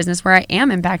bigger business where I am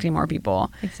impacting more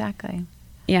people. Exactly.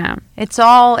 Yeah.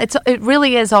 It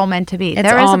really is all meant to be.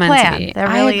 There is a plan. There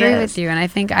really is. I agree with you. And I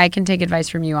think I can take advice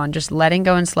from you on just letting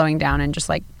go and slowing down and just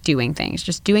like doing things.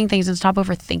 Just doing things and stop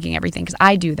overthinking everything. Because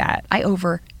I do that. I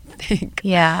overthink.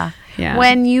 Yeah. Yeah.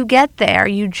 When you get there,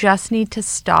 you just need to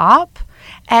stop.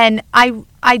 And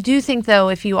I do think, though,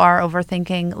 if you are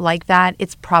overthinking like that,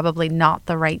 it's probably not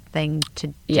the right thing to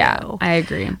do. Yeah, I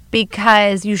agree.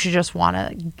 Because you should just want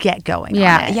to get going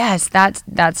on it. Yes,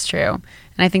 that's true.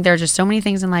 And I think there are just so many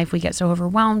things in life we get so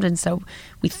overwhelmed, and so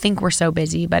we think we're so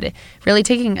busy. But really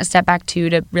taking a step back, too,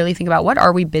 to really think about what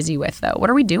are we busy with, though? What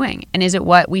are we doing? And is it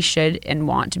what we should and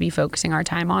want to be focusing our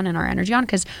time on and our energy on?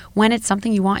 Because when it's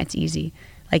something you want, it's easy.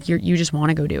 Like, you just want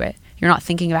to go do it. You're not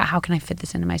thinking about how can I fit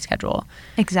this into my schedule.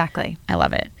 Exactly. I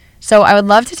love it. So I would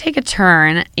love to take a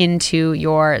turn into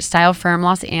your StyleFirm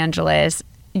Los Angeles,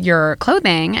 your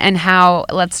clothing, and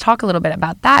let's talk a little bit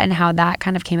about that and how that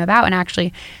kind of came about. And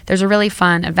actually, there's a really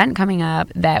fun event coming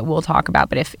up that we'll talk about.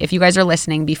 But if you guys are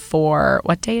listening before,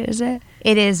 what date is it?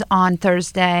 It is on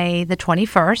Thursday, the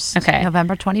 21st. Okay.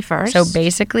 November 21st. So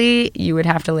basically, you would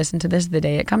have to listen to this the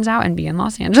day it comes out and be in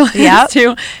Los Angeles Yep.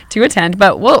 to attend.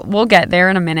 But we'll get there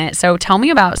in a minute. So tell me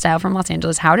about StyleFirm Los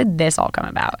Angeles. How did this all come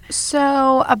about?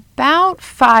 So about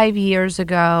 5 years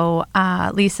ago,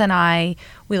 Lisa and I,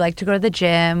 we like to go to the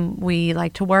gym. We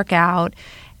like to work out.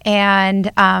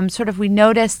 And sort of we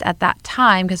noticed at that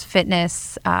time, because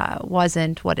fitness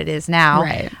wasn't what it is now,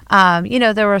 Right.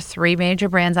 There were 3 major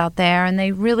brands out there, and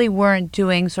they really weren't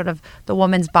doing sort of the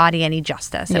woman's body any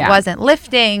justice. Yeah. It wasn't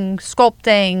lifting,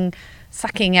 sculpting,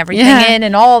 sucking everything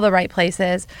in all the right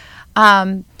places.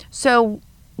 So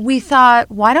we thought,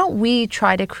 why don't we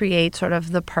try to create sort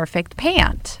of the perfect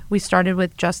pant? We started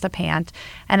with just a pant.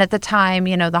 And at the time,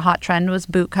 the hot trend was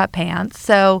boot cut pants.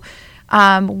 So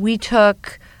we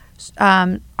took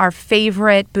our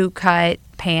favorite boot cut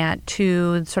pant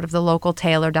to sort of the local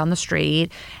tailor down the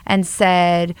street and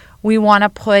said, we want to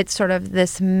put sort of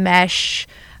this mesh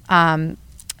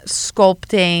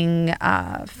sculpting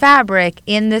fabric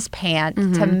in this pant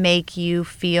to make you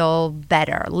feel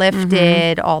better,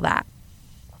 lifted, all that.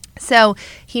 So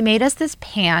he made us this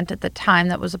pant at the time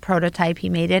that was a prototype. He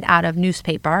made it out of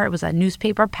newspaper. It was a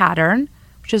newspaper pattern,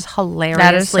 which is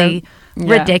hilariously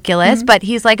ridiculous. But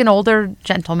he's like an older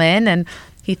gentleman, and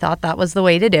he thought that was the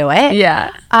way to do it.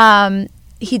 Yeah.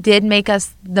 He did make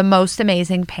us the most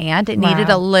amazing pant. It needed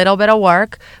a little bit of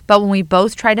work, but when we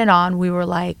both tried it on, we were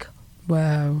like,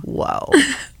 whoa.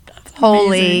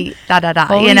 Holy da-da-da,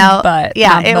 Holy butt.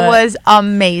 Yeah, My it butt. was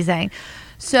amazing.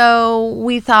 So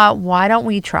we thought, why don't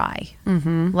we try?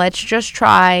 Let's just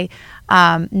try.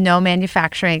 No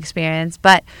manufacturing experience,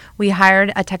 but we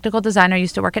hired a technical designer who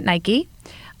used to work at Nike.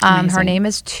 Her name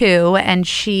is Tu, and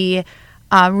she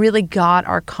really got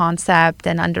our concept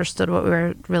and understood what we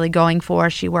were really going for.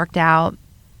 She worked out.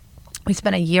 We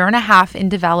spent 1.5 years in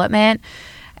development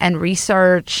and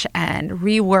research and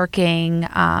reworking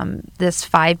this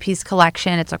 5-piece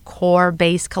collection. It's a core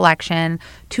base collection,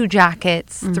 2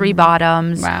 jackets, 3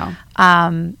 bottoms. Wow.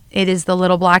 It is the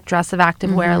little black dress of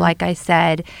activewear, like I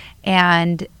said.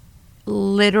 And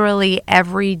literally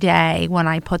every day when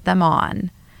I put them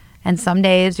on, and some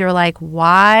days you're like,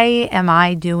 why am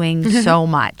I doing so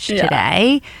much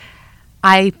today?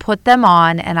 I put them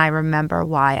on and I remember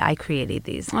why I created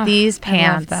these. These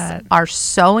pants are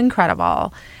so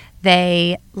incredible.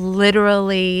 They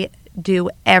literally do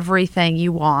everything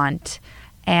you want.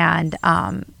 And,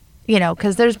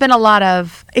 because there's been a lot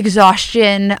of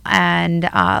exhaustion and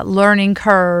learning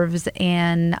curves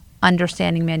in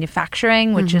understanding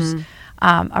manufacturing, which is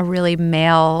a really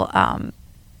male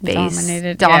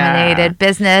dominated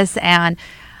business. And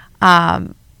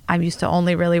I'm used to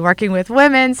only really working with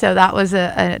women, so that was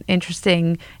an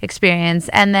interesting experience.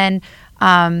 And then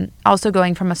also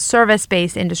going from a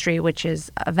service-based industry, which is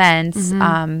events,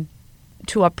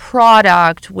 to a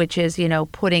product, which is,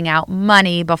 putting out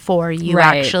money before you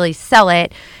actually sell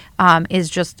it, is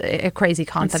just a crazy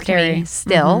concept to me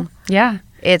still. Yeah.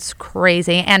 It's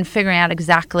crazy. And figuring out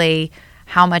exactly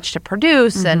how much to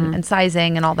produce and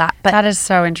sizing and all that. But that is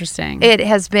so interesting. It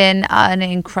has been an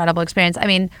incredible experience. I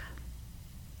mean,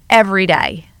 every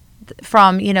day,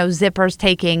 from, zippers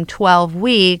taking 12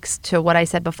 weeks to what I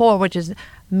said before, which is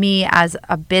me as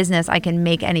a business, I can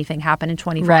make anything happen in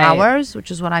 24 hours,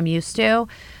 which is what I'm used to,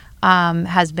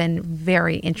 has been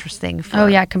very interesting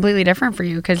for completely different for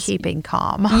you because keeping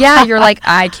calm. Yeah, you're like,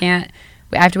 I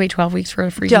have to wait 12 weeks for a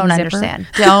freaking Don't zipper.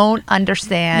 Don't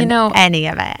understand any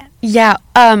of it. Yeah.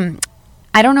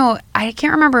 I don't know. I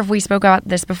can't remember if we spoke about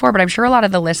this before, but I'm sure a lot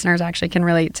of the listeners actually can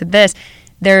relate to this.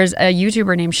 There's a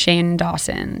YouTuber named Shane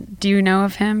Dawson. Do you know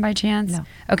of him by chance? No.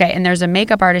 Okay, and there's a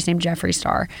makeup artist named Jeffree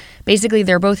Star. Basically,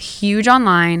 they're both huge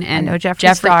online. And I know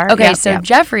Jeffree Star. Okay,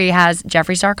 Jeffree has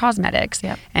Jeffree Star Cosmetics.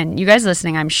 Yep. And you guys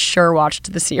listening, I'm sure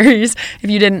watched the series. If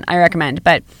you didn't, I recommend.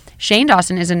 But Shane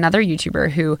Dawson is another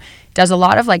YouTuber who does a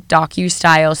lot of like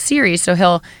docu-style series. So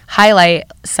he'll highlight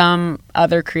some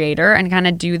other creator and kind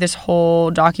of do this whole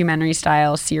documentary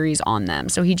style series on them.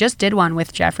 So he just did one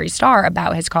with Jeffree Star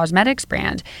about his cosmetics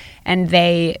brand, and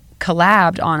they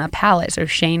collabed on a palette. So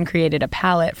Shane created a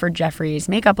palette for Jeffree's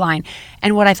makeup line.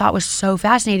 And what I thought was so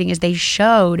fascinating is they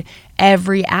showed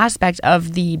every aspect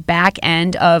of the back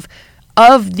end of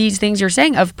these things you're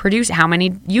saying, of produce. How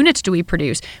many units do we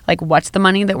produce? Like, what's the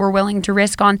money that we're willing to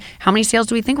risk on? How many sales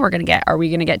do we think we're going to get? Are we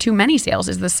going to get too many sales?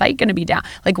 Is the site going to be down?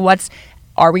 Like,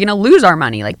 are we going to lose our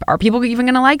money? Like, are people even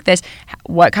going to like this?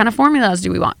 What kind of formulas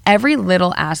do we want? Every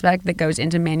little aspect that goes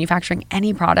into manufacturing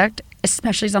any product,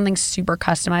 especially something super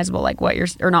customizable, like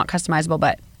or not customizable,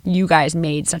 but you guys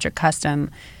made such a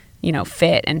custom,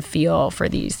 fit and feel for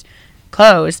these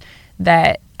clothes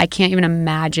that I can't even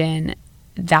imagine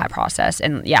that process.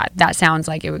 And yeah, that sounds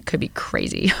like could be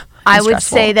crazy. I would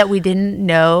say that we didn't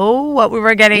know what we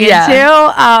were getting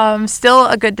into. Still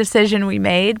a good decision we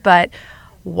made, but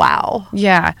wow.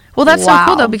 Yeah. Well, that's so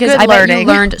cool though, because I bet you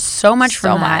learned so much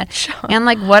from that. And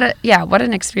like what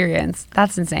an experience.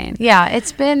 That's insane. Yeah,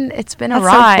 it's been a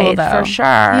ride for sure.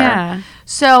 Yeah.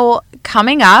 So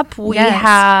coming up, we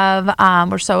have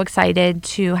we're so excited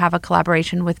to have a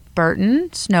collaboration with Burton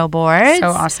Snowboards. So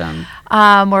awesome.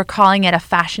 We're calling it a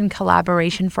fashion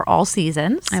collaboration for all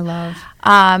seasons. I love.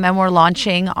 And we're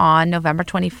launching on November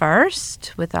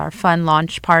 21st with our fun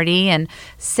launch party. And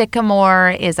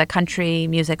Sycamore is a country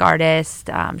music artist.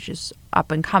 She's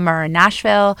up and comer in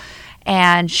Nashville.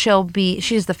 And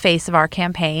she's the face of our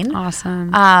campaign.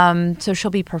 Awesome. So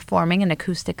she'll be performing an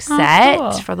acoustic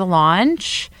set for the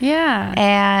launch. Yeah.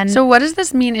 And so what does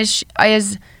this mean? Is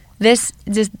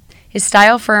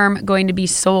StyleFirm going to be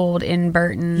sold in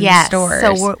Burton stores?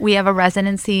 So we have a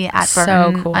residency at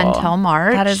Burton until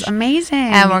March. That is amazing.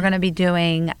 And we're going to be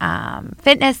doing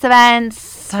fitness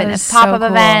events, fitness pop-up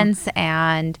events,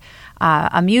 and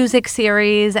a music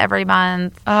series every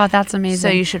month. Oh, that's amazing. So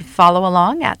you should follow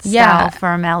along at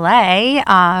StyleFirm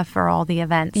LA for all the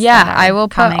events. Yeah, I will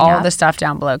put all the stuff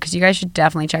down below because you guys should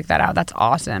definitely check that out. That's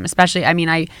awesome. Especially, I mean,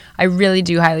 I really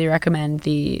do highly recommend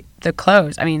the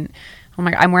clothes. I mean, oh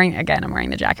my God, I'm wearing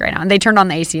the jacket right now. And they turned on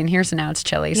the AC in here, so now it's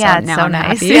chilly. So yeah, it's now so I'm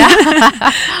nice. Happy.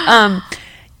 Yeah.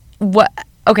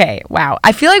 Okay, wow.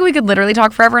 I feel like we could literally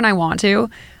talk forever, and I want to.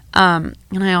 And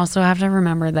I also have to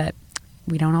remember that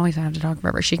we don't always have to talk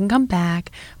forever. She can come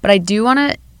back. But I do want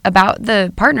to, about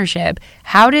the partnership,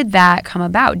 how did that come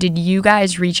about? Did you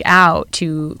guys reach out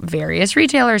to various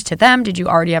retailers, to them? Did you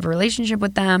already have a relationship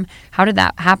with them? How did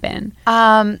that happen?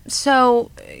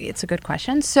 So it's a good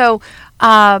question. So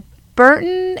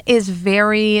Burton is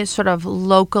very sort of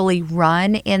locally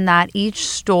run in that each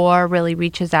store really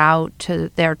reaches out to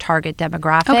their target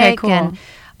demographic. Okay, cool.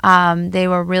 And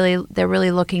they're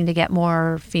really looking to get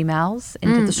more females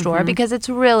into the store because it's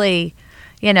really,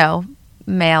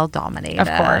 male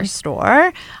dominated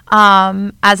store.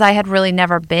 As I had really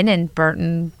never been in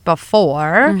Burton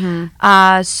before,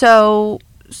 so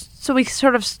we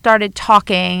sort of started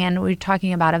talking, and we were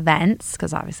talking about events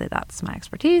because obviously that's my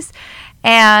expertise.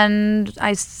 And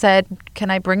I said,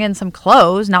 "Can I bring in some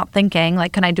clothes?" Not thinking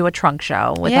like, "Can I do a trunk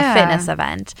show with a fitness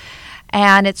event?"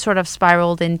 And it sort of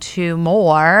spiraled into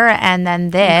more, and then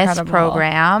this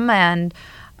program. And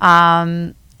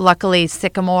luckily,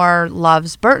 Sycamore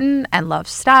loves Burton and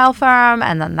loves StyleFirm,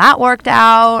 and then that worked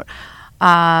out.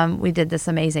 We did this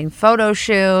amazing photo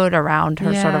shoot around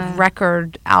her sort of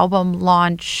record album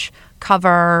launch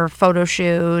cover photo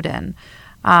shoot. And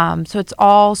so it's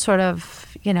all sort of,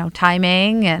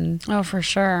 timing. And oh, for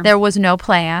sure. There was no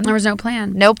plan.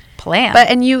 No plan. But,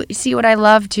 and you see what I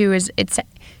love too is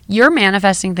you're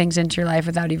manifesting things into your life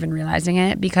without even realizing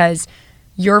it because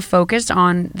you're focused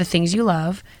on the things you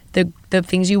love, the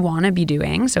things you want to be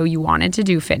doing. So you wanted to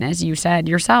do fitness. You said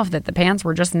yourself that the pants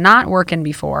were just not working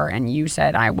before, and you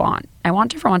said, I want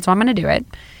different ones, so I'm going to do it.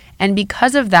 And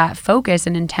because of that focus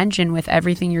and intention with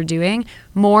everything you're doing,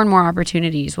 more and more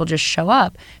opportunities will just show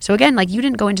up. So again, like you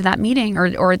didn't go into that meeting or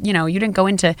you didn't go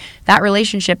into that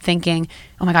relationship thinking,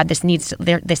 oh my God, this needs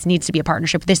to be a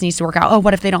partnership. This needs to work out. Oh,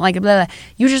 what if they don't like it? Blah, blah.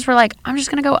 You just were like, I'm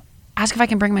just going to go ask if I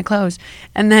can bring my clothes.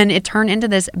 And then it turned into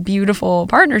this beautiful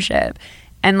partnership.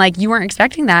 And like you weren't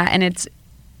expecting that, and it's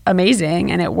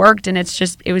amazing, and it worked, and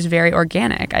it was very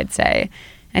organic, I'd say.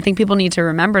 I think people need to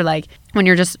remember, like when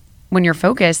you're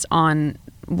focused on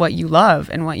what you love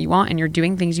and what you want, and you're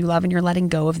doing things you love, and you're letting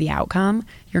go of the outcome,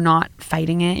 you're not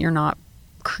fighting it, you're not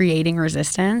creating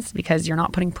resistance because you're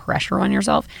not putting pressure on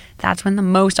yourself, that's when the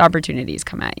most opportunities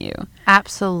come at you.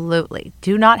 Absolutely.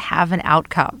 Do not have an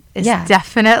outcome. It's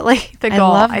definitely the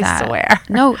goal, I swear.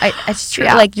 No, it's true.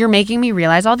 Yeah. Like you're making me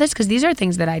realize all this because these are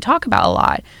things that I talk about a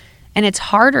lot. And it's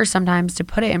harder sometimes to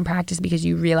put it in practice because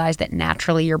you realize that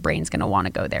naturally your brain's going to want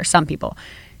to go there. Some people,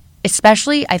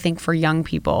 especially I think for young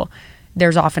people,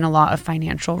 there's often a lot of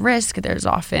financial risk. There's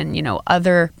often,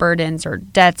 other burdens or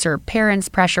debts or parents'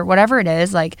 pressure, whatever it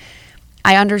is. Like,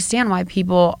 I understand why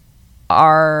people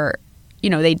are,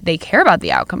 they care about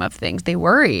the outcome of things. They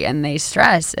worry and they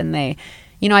stress and they,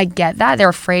 I get that. They're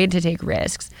afraid to take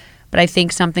risks. But I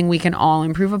think something we can all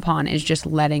improve upon is just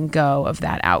letting go of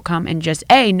that outcome and just,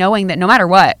 knowing that no matter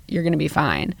what, you're going to be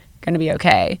fine, going to be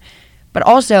okay. But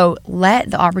also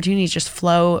let the opportunities just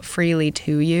flow freely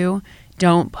to you.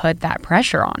 Don't put that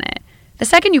pressure on it. The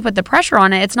second you put the pressure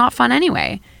on it, it's not fun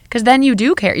anyway, because then you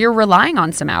do care. You're relying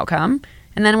on some outcome.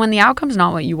 And then when the outcome's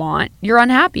not what you want, you're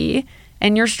unhappy.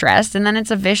 and you're stressed, and then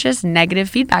it's a vicious negative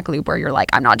feedback loop where you're like,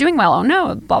 I'm not doing well. Oh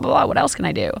no, blah, blah, blah. What else can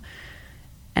I do?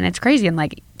 And it's crazy. And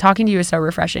like talking to you is so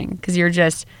refreshing because you are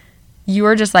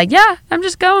just like, yeah, I'm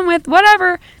just going with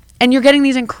whatever. And you're getting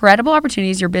these incredible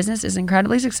opportunities. Your business is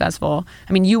incredibly successful.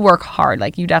 I mean, you work hard.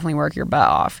 Like you definitely work your butt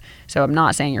off. So I'm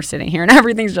not saying you're sitting here and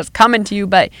everything's just coming to you,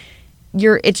 but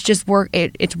it's just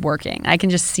it's working. I can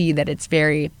just see that it's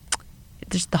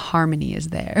just the harmony is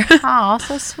there. Oh,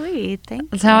 so sweet. Thank you.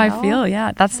 That's how I feel.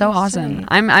 Yeah. That's so awesome. Sweet.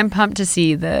 I'm pumped to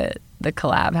see the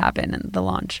collab happen and the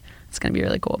launch. It's going to be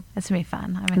really cool. It's going to be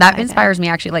fun. I'm excited. That inspires me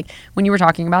actually. Like when you were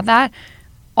talking about that,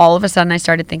 all of a sudden I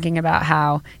started thinking about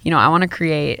how, I want to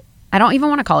create, I don't even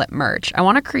want to call it merch. I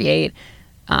want to create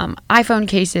iPhone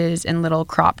cases and little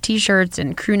crop t-shirts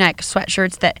and crew neck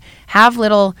sweatshirts that have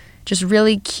little, just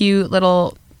really cute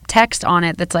little text on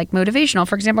it that's like motivational.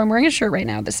 For example, I'm wearing a shirt right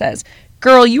now that says,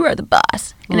 "Girl, you are the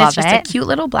boss." And Love it's just a cute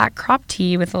little black crop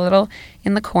tee with a little,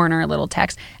 in the corner, a little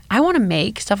text. I want to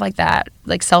make stuff like that,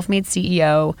 like self-made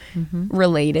CEO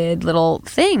related little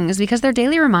things because they're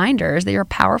daily reminders that you're a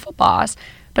powerful boss,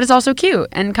 but it's also cute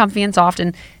and comfy and soft.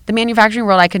 And the manufacturing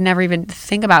world I could never even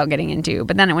think about getting into.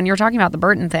 But then when you were talking about the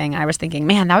Burton thing, I was thinking,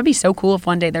 man, that would be so cool if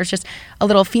one day there's just a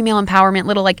little female empowerment,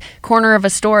 little like corner of a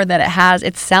store that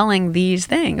it's selling these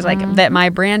things. Like that my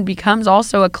brand becomes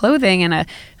also a clothing and a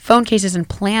phone cases and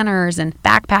planners and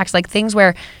backpacks, like things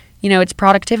where, it's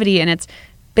productivity and it's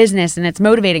business and it's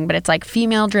motivating, but it's like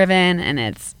female driven and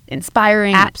it's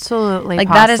inspiring. Absolutely. Like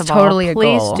possible. that is totally a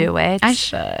Please goal. do it. I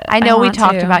should. I know we want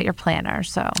talked to. about your planner,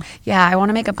 so yeah, I want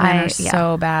to make a planner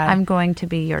so bad. I'm going to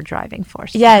be your driving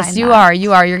force. Yes, you that. are.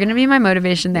 You are. You're going to be my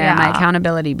motivation there, and my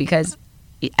accountability, because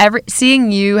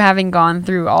seeing you having gone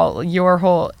through all your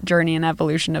whole journey and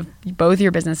evolution of both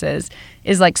your businesses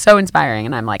is like so inspiring.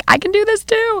 And I'm like, I can do this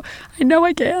too. I know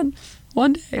I can.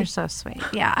 One day. You're so sweet.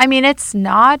 Yeah. I mean, it's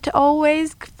not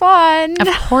always fun. Of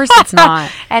course it's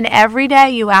not. And every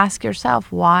day you ask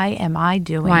yourself, why am I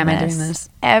doing this?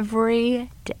 Every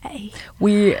day.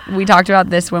 We talked about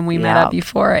this when we met up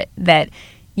before, that,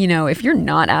 if you're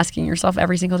not asking yourself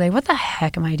every single day, what the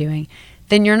heck am I doing?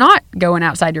 Then you're not going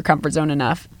outside your comfort zone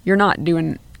enough. You're not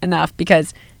doing enough,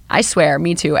 because I swear,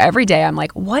 me too, every day I'm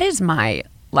like, what is my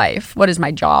life? What is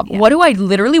my job? Yeah. What do I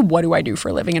do for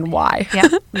a living, and why?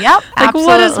 Yep. Like,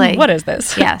 absolutely. what is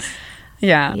this? Yes.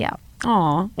 Yeah. Yep.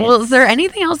 Aw. Well, is there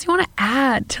anything else you want to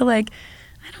add to, like,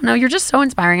 I don't know, you're just so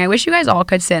inspiring. I wish you guys all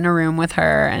could sit in a room with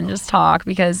her and just talk,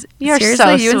 because You're seriously,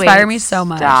 so you sweet. inspire me so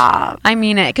much. Stop. I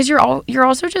mean it, because you're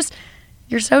also just,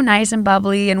 you're so nice and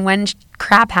bubbly, and when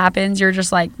crap happens, you're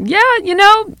just like, yeah,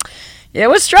 it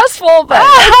was stressful, but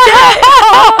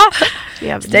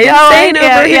Yep. stay insane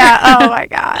over here. Yeah. Oh my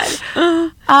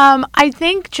God. I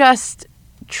think just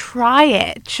try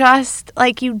it. Just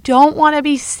like, you don't want to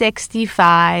be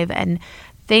 65 and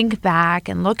think back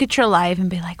and look at your life and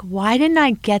be like, why didn't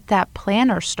I get that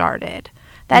planner started?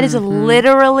 That is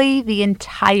literally the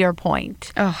entire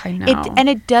point. Oh, I know. And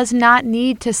it does not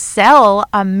need to sell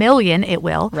 1 million. It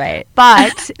will. Right.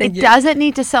 But it doesn't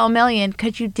need to sell 1 million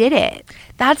because you did it.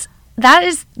 That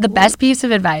is the best piece of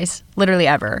advice literally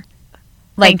ever.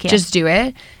 Like, Thank you. just do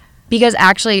it. Because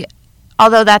actually,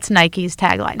 Although that's Nike's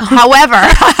tagline. However,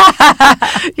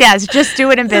 yes, just do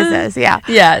it in business. Yeah.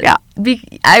 Yeah.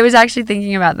 I was actually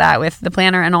thinking about that with the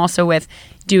planner, and also with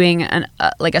doing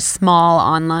a small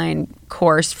online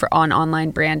course on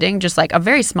online branding, just like a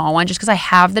very small one, just because I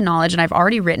have the knowledge and I've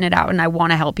already written it out and I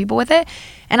want to help people with it.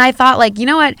 And I thought, like, you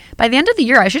know what? By the end of the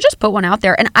year, I should just put one out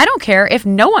there, and I don't care if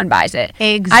no one buys it.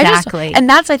 Exactly. And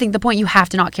that's, I think, the point. You have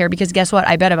to not care, because guess what?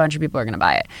 I bet a bunch of people are going to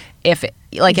buy it. If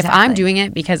I'm doing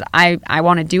it because I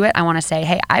want to do it, I want to say,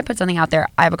 hey, I put something out there.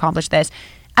 I've accomplished this.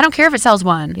 I don't care if it sells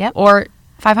one or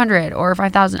 500 or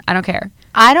 5,000. I don't care.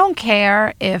 I don't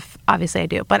care if, obviously I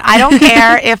do, but I don't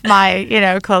care if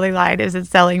my, clothing line isn't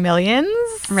selling millions.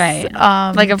 Right.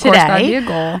 Of today. course, that'd be a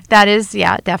goal. That is,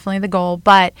 definitely the goal.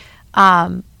 But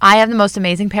I have the most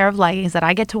amazing pair of leggings that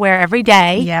I get to wear every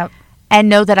day. Yep. And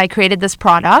know that I created this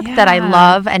product that I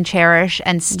love and cherish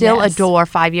and still adore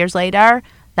 5 years later.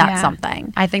 That's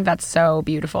something. I think that's so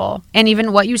beautiful. And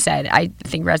even what you said, I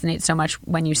think resonates so much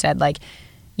when you said, like,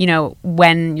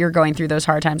 when you're going through those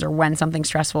hard times, or when something's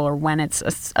stressful, or when it's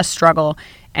a struggle,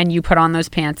 and you put on those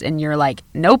pants and you're like,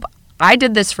 nope, I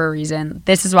did this for a reason.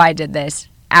 This is why I did this.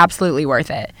 Absolutely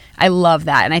worth it. I love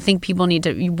that. And I think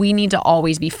we need to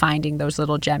always be finding those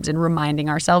little gems and reminding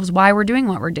ourselves why we're doing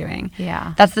what we're doing.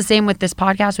 Yeah. That's the same with this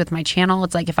podcast, with my channel.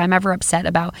 It's like, if I'm ever upset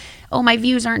about, oh, my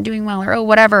views aren't doing well, or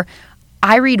whatever,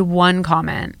 I read one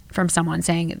comment from someone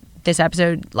saying, this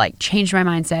episode, like, changed my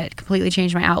mindset, completely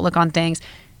changed my outlook on things.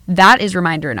 that is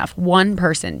reminder enough. One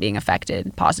person being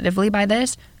affected positively by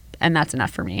this, and that's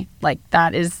enough for me. Like,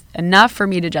 that is enough for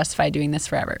me to justify doing this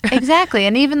forever. Exactly.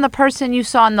 And even the person you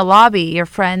saw in the lobby, your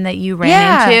friend that you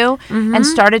ran into and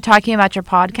started talking about your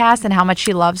podcast and how much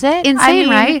she loves it. Insane,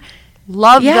 right?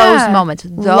 Love those moments.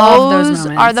 Love those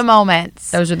moments. Are the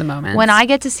moments. Those are the moments. When I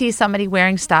get to see somebody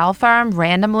wearing StyleFirm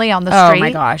randomly on the street. Oh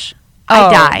my gosh.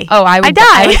 I die. I would die.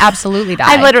 I would absolutely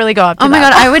die. I literally go up to Oh my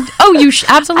them. God, I would. Oh, you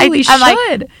absolutely should.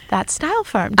 I'm like, that's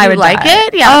StyleFirm. Do I you would like die.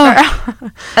 it? Yeah.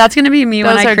 Oh, that's going to be me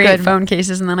when Those I are create good. phone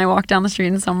cases and then I walk down the street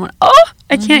and someone,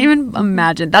 I can't even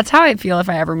imagine. That's how I feel if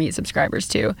I ever meet subscribers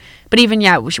too. But even,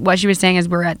 what she was saying is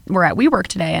we're at WeWork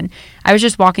today, and I was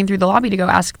just walking through the lobby to go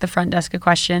ask the front desk a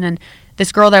question, and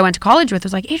this girl that I went to college with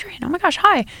was like, Adrienne, oh my gosh,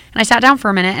 hi. And I sat down for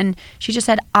a minute and she just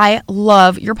said, I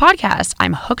love your podcast.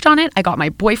 I'm hooked on it. I got my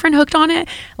boyfriend hooked on it.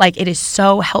 Like, it is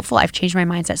so helpful. I've changed my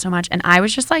mindset so much. And I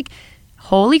was just like,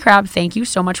 holy crap, thank you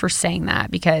so much for saying that,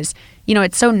 because,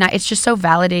 it's so nice. It's just so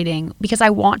validating, because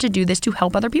I want to do this to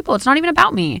help other people. It's not even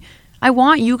about me. I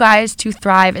want you guys to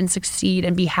thrive and succeed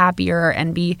and be happier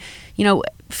and be,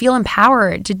 feel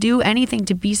empowered to do anything,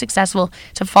 to be successful,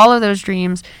 to follow those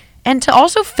dreams. And to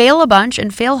also fail a bunch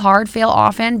and fail hard, fail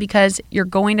often, because you're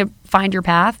going to find your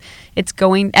path.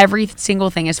 Every single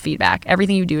thing is feedback.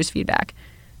 Everything you do is feedback.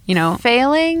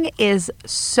 Failing is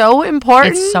so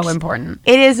important. It's so important.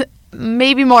 It is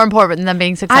maybe more important than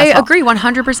being successful. I agree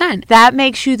 100%. That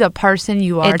makes you the person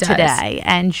you are It does. today,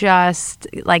 and just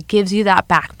like gives you that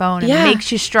backbone and Yeah.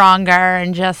 makes you stronger,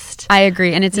 and just I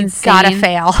agree. And it's insane. gotta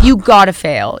fail. You gotta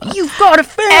fail. You've gotta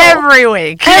fail. every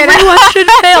week. Everyone should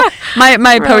fail. My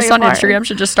Really posts on important. Instagram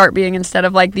should just start being, instead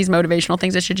of like these motivational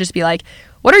things, it should just be like,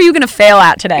 what are you going to fail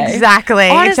at today? Exactly.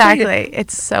 Honestly, Exactly.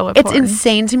 It's so It's important.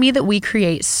 insane to me that we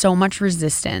create so much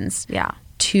resistance Yeah.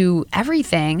 to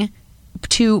everything,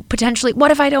 to potentially,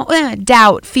 what if I don't,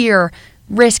 doubt, fear,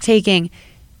 risk taking.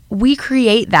 We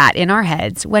create that in our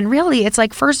heads when really it's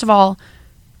like, first of all,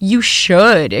 you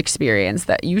should experience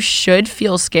that. You should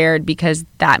feel scared, because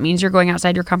that means you're going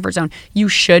outside your comfort zone. You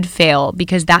should fail,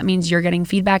 because that means you're getting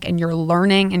feedback and you're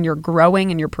learning and you're growing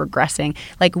and you're progressing.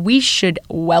 Like, we should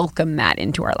welcome that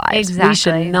into our lives. Exactly. We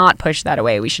should not push that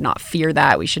away. We should not fear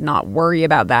that. We should not worry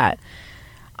about that.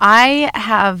 I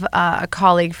have a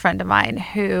colleague friend of mine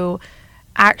who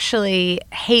actually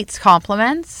hates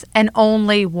compliments and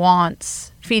only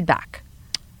wants feedback.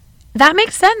 That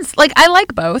makes sense. Like, I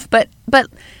like both, but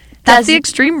that's the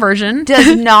extreme version.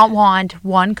 Does not want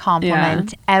one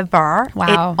compliment ever.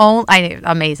 Wow.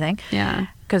 Amazing. Yeah.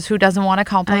 Because who doesn't want a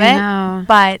compliment? I know.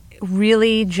 But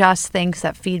really just thinks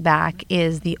that feedback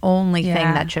is the only thing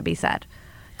Yeah. that should be said.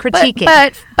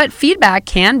 Critiquing. But feedback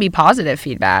can be positive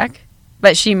feedback,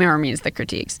 but she more means the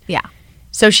critiques. yeah.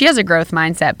 So she has a growth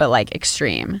mindset, but like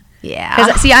extreme. Yeah.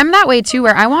 Because see, I'm that way too,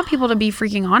 where I want people to be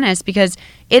freaking honest, because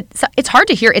it's hard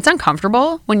to hear. It's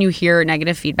uncomfortable when you hear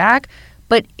negative feedback.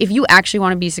 But if you actually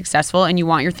want to be successful and you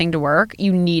want your thing to work,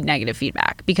 you need negative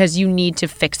feedback, because you need to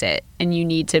fix it, and you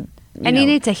need to. You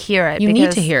need to hear it. You need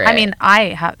because, to hear it. I mean,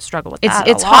 I struggle with that.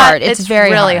 It's a lot. hard. It's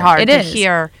very really hard It to is.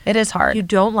 hear. It is hard. You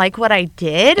don't like what I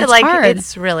did. It's like hard.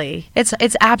 it's really. It's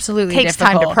absolutely Takes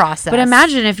difficult. time to process. But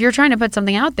imagine if you're trying to put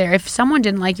something out there, if someone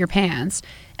didn't like your pants,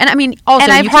 and I mean, also,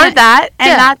 And I've you heard can't- that, and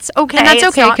Yeah. that's okay. And that's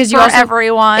It's okay, not because you for also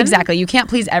everyone. exactly, you can't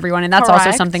please everyone, and that's also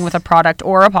Correct. something with a product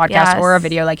or a podcast Yes. or a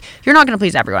video. Like, you're not going to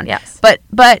please everyone. Yes. But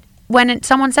when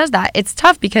someone says that, it's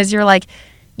tough, because you're like,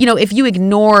 if you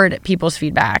ignored people's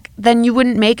feedback, then you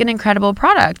wouldn't make an incredible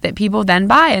product that people then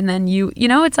buy. And then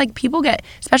it's like people get,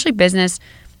 especially business,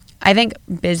 I think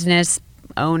business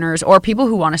owners or people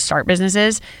who want to start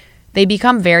businesses, they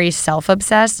become very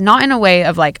self-obsessed, not in a way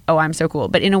of like, oh, I'm so cool,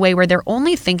 but in a way where they're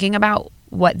only thinking about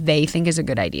what they think is a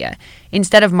good idea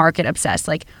instead of market obsessed.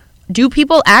 Like, do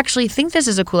people actually think this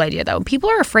is a cool idea, though? People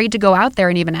are afraid to go out there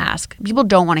and even ask. People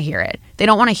don't want to hear it. They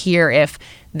don't want to hear if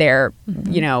their,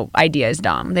 idea is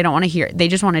dumb. They don't want to hear it. They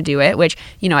just want to do it, which,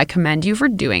 I commend you for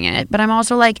doing it. But I'm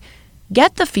also like,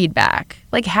 get the feedback.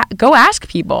 Like, go ask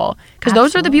people, because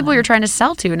those are the people you're trying to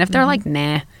sell to. And if they're like,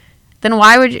 nah, then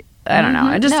why would you? I don't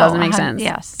know. It just doesn't make sense.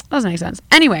 Yes. Doesn't make sense.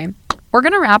 Anyway, we're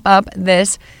going to wrap up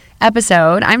this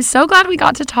episode. I'm so glad we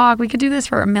got to talk. We could do this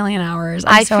for a million hours.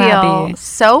 I feel happy.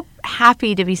 so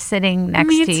happy to be sitting next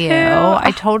Me to too. you.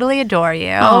 I totally adore you.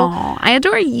 Oh, I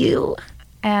adore you.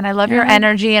 And I love your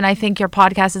energy, and I think your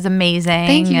podcast is amazing.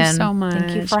 Thank you and so much.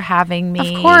 Thank you for having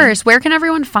me. Of course. Where can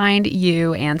everyone find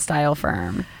you and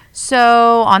StyleFirm?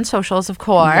 So on socials, of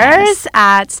course,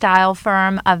 at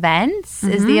StyleFirm Events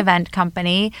is the event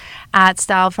company. At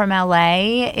StyleFirm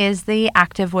LA is the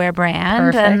activewear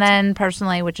brand. Perfect. And then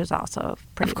personally, which is also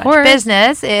pretty much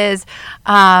business, is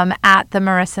at the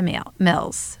Marissa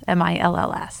Mills,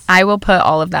 MILLS. I will put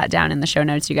all of that down in the show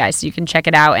notes, you guys, so you can check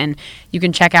it out, and you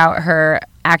can check out her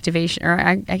activation, or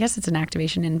I guess it's an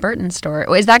activation in Burton's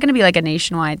store. Is that going to be like a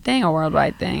nationwide thing, a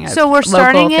worldwide thing? So we're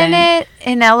starting in it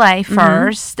in LA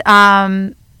first.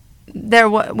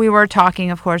 We were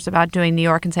talking, of course, about doing New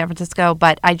York and San Francisco,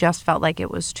 but I just felt like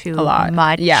it was too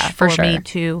much for me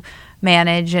to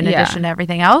manage in addition to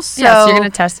everything else. So, so you're going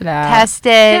to test it out.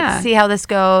 See how this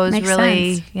goes. Makes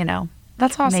really, sense.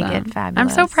 That's awesome. Make it fabulous.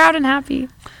 I'm so proud and happy.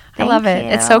 I love it.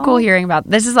 you. It's so cool hearing about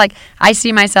this. Is like, I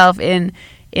see myself in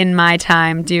my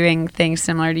time doing things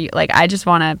similar to you. Like, I just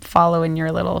want to follow in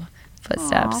your little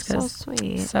footsteps. So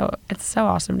sweet. So it's so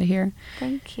awesome to hear.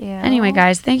 Thank you. Anyway,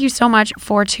 guys, thank you so much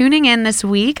for tuning in this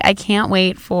week. I can't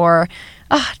wait for...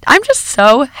 I'm just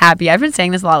so happy. I've been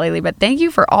saying this a lot lately, but thank you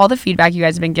for all the feedback you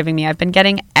guys have been giving me. I've been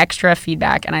getting extra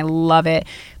feedback, and I love it.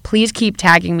 Please keep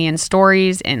tagging me in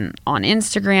stories and on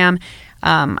Instagram.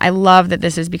 I love that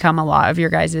this has become a lot of your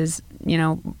guys'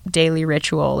 daily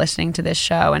ritual, listening to this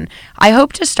show. And I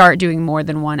hope to start doing more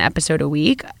than one episode a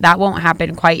week. That won't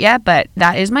happen quite yet, but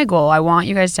that is my goal. I want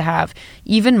you guys to have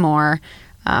even more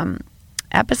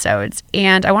episodes.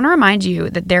 And I want to remind you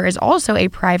that there is also a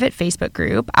private Facebook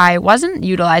group. I wasn't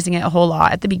utilizing it a whole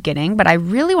lot at the beginning, but I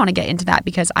really want to get into that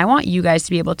because I want you guys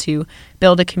to be able to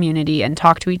build a community and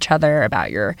talk to each other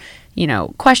about your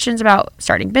questions about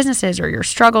starting businesses or your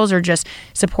struggles, or just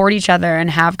support each other and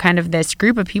have kind of this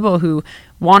group of people who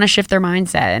want to shift their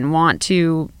mindset and want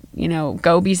to,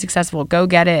 go be successful, go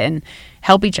get it, and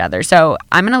help each other. So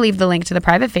I'm going to leave the link to the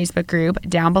private Facebook group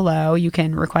down below. You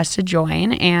can request to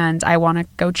join, and I want to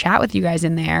go chat with you guys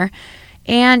in there.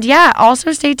 And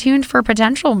also stay tuned for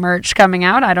potential merch coming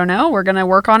out. I don't know. We're going to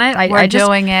work on it. We're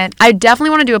doing it. I definitely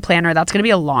want to do a planner. That's going to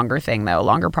be a longer thing, though, a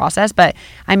longer process. But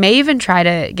I may even try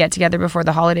to get together before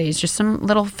the holidays, just some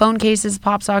little phone cases,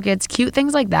 pop sockets, cute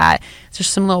things like that.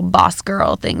 Just some little boss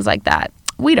girl things like that.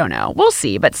 We don't know. We'll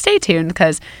see. But stay tuned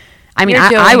because, I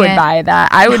would buy that.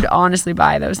 I would honestly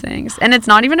buy those things. And it's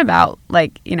not even about,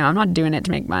 I'm not doing it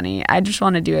to make money. I just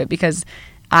want to do it because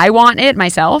I want it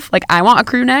myself. Like, I want a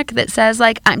crew neck that says,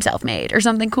 I'm self-made or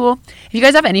something cool. If you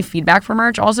guys have any feedback for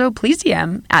merch, also please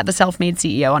DM at the Self-Made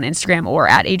CEO on Instagram or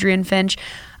at Adrienne Finch.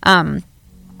 I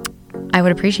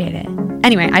would appreciate it.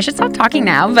 Anyway, I should stop talking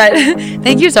now, but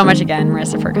thank you so much again,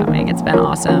 Marissa, for coming. It's been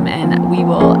awesome, and we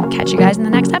will catch you guys in the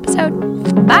next episode.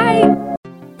 Bye!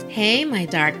 Hey, my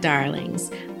dark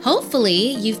darlings.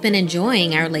 Hopefully, you've been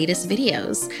enjoying our latest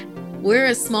videos. We're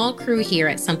a small crew here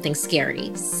at Something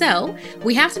Scary, so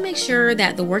we have to make sure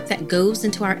that the work that goes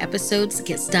into our episodes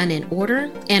gets done in order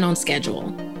and on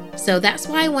schedule. So that's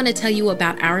why I want to tell you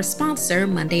about our sponsor,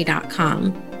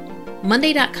 Monday.com.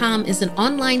 Monday.com is an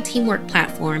online teamwork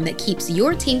platform that keeps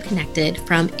your team connected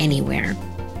from anywhere.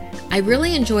 I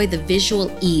really enjoy the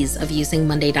visual ease of using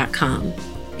Monday.com.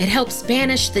 It helps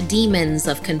banish the demons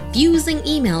of confusing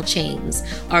email chains,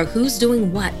 or who's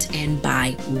doing what and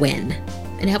by when.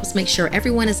 It helps make sure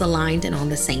everyone is aligned and on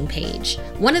the same page.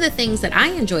 One of the things that I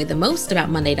enjoy the most about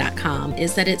Monday.com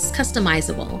is that it's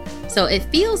customizable, so it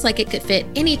feels like it could fit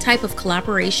any type of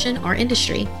collaboration or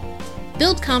industry.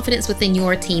 Build confidence within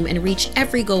your team and reach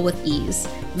every goal with ease.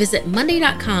 Visit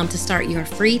Monday.com to start your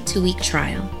free 2-week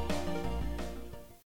trial.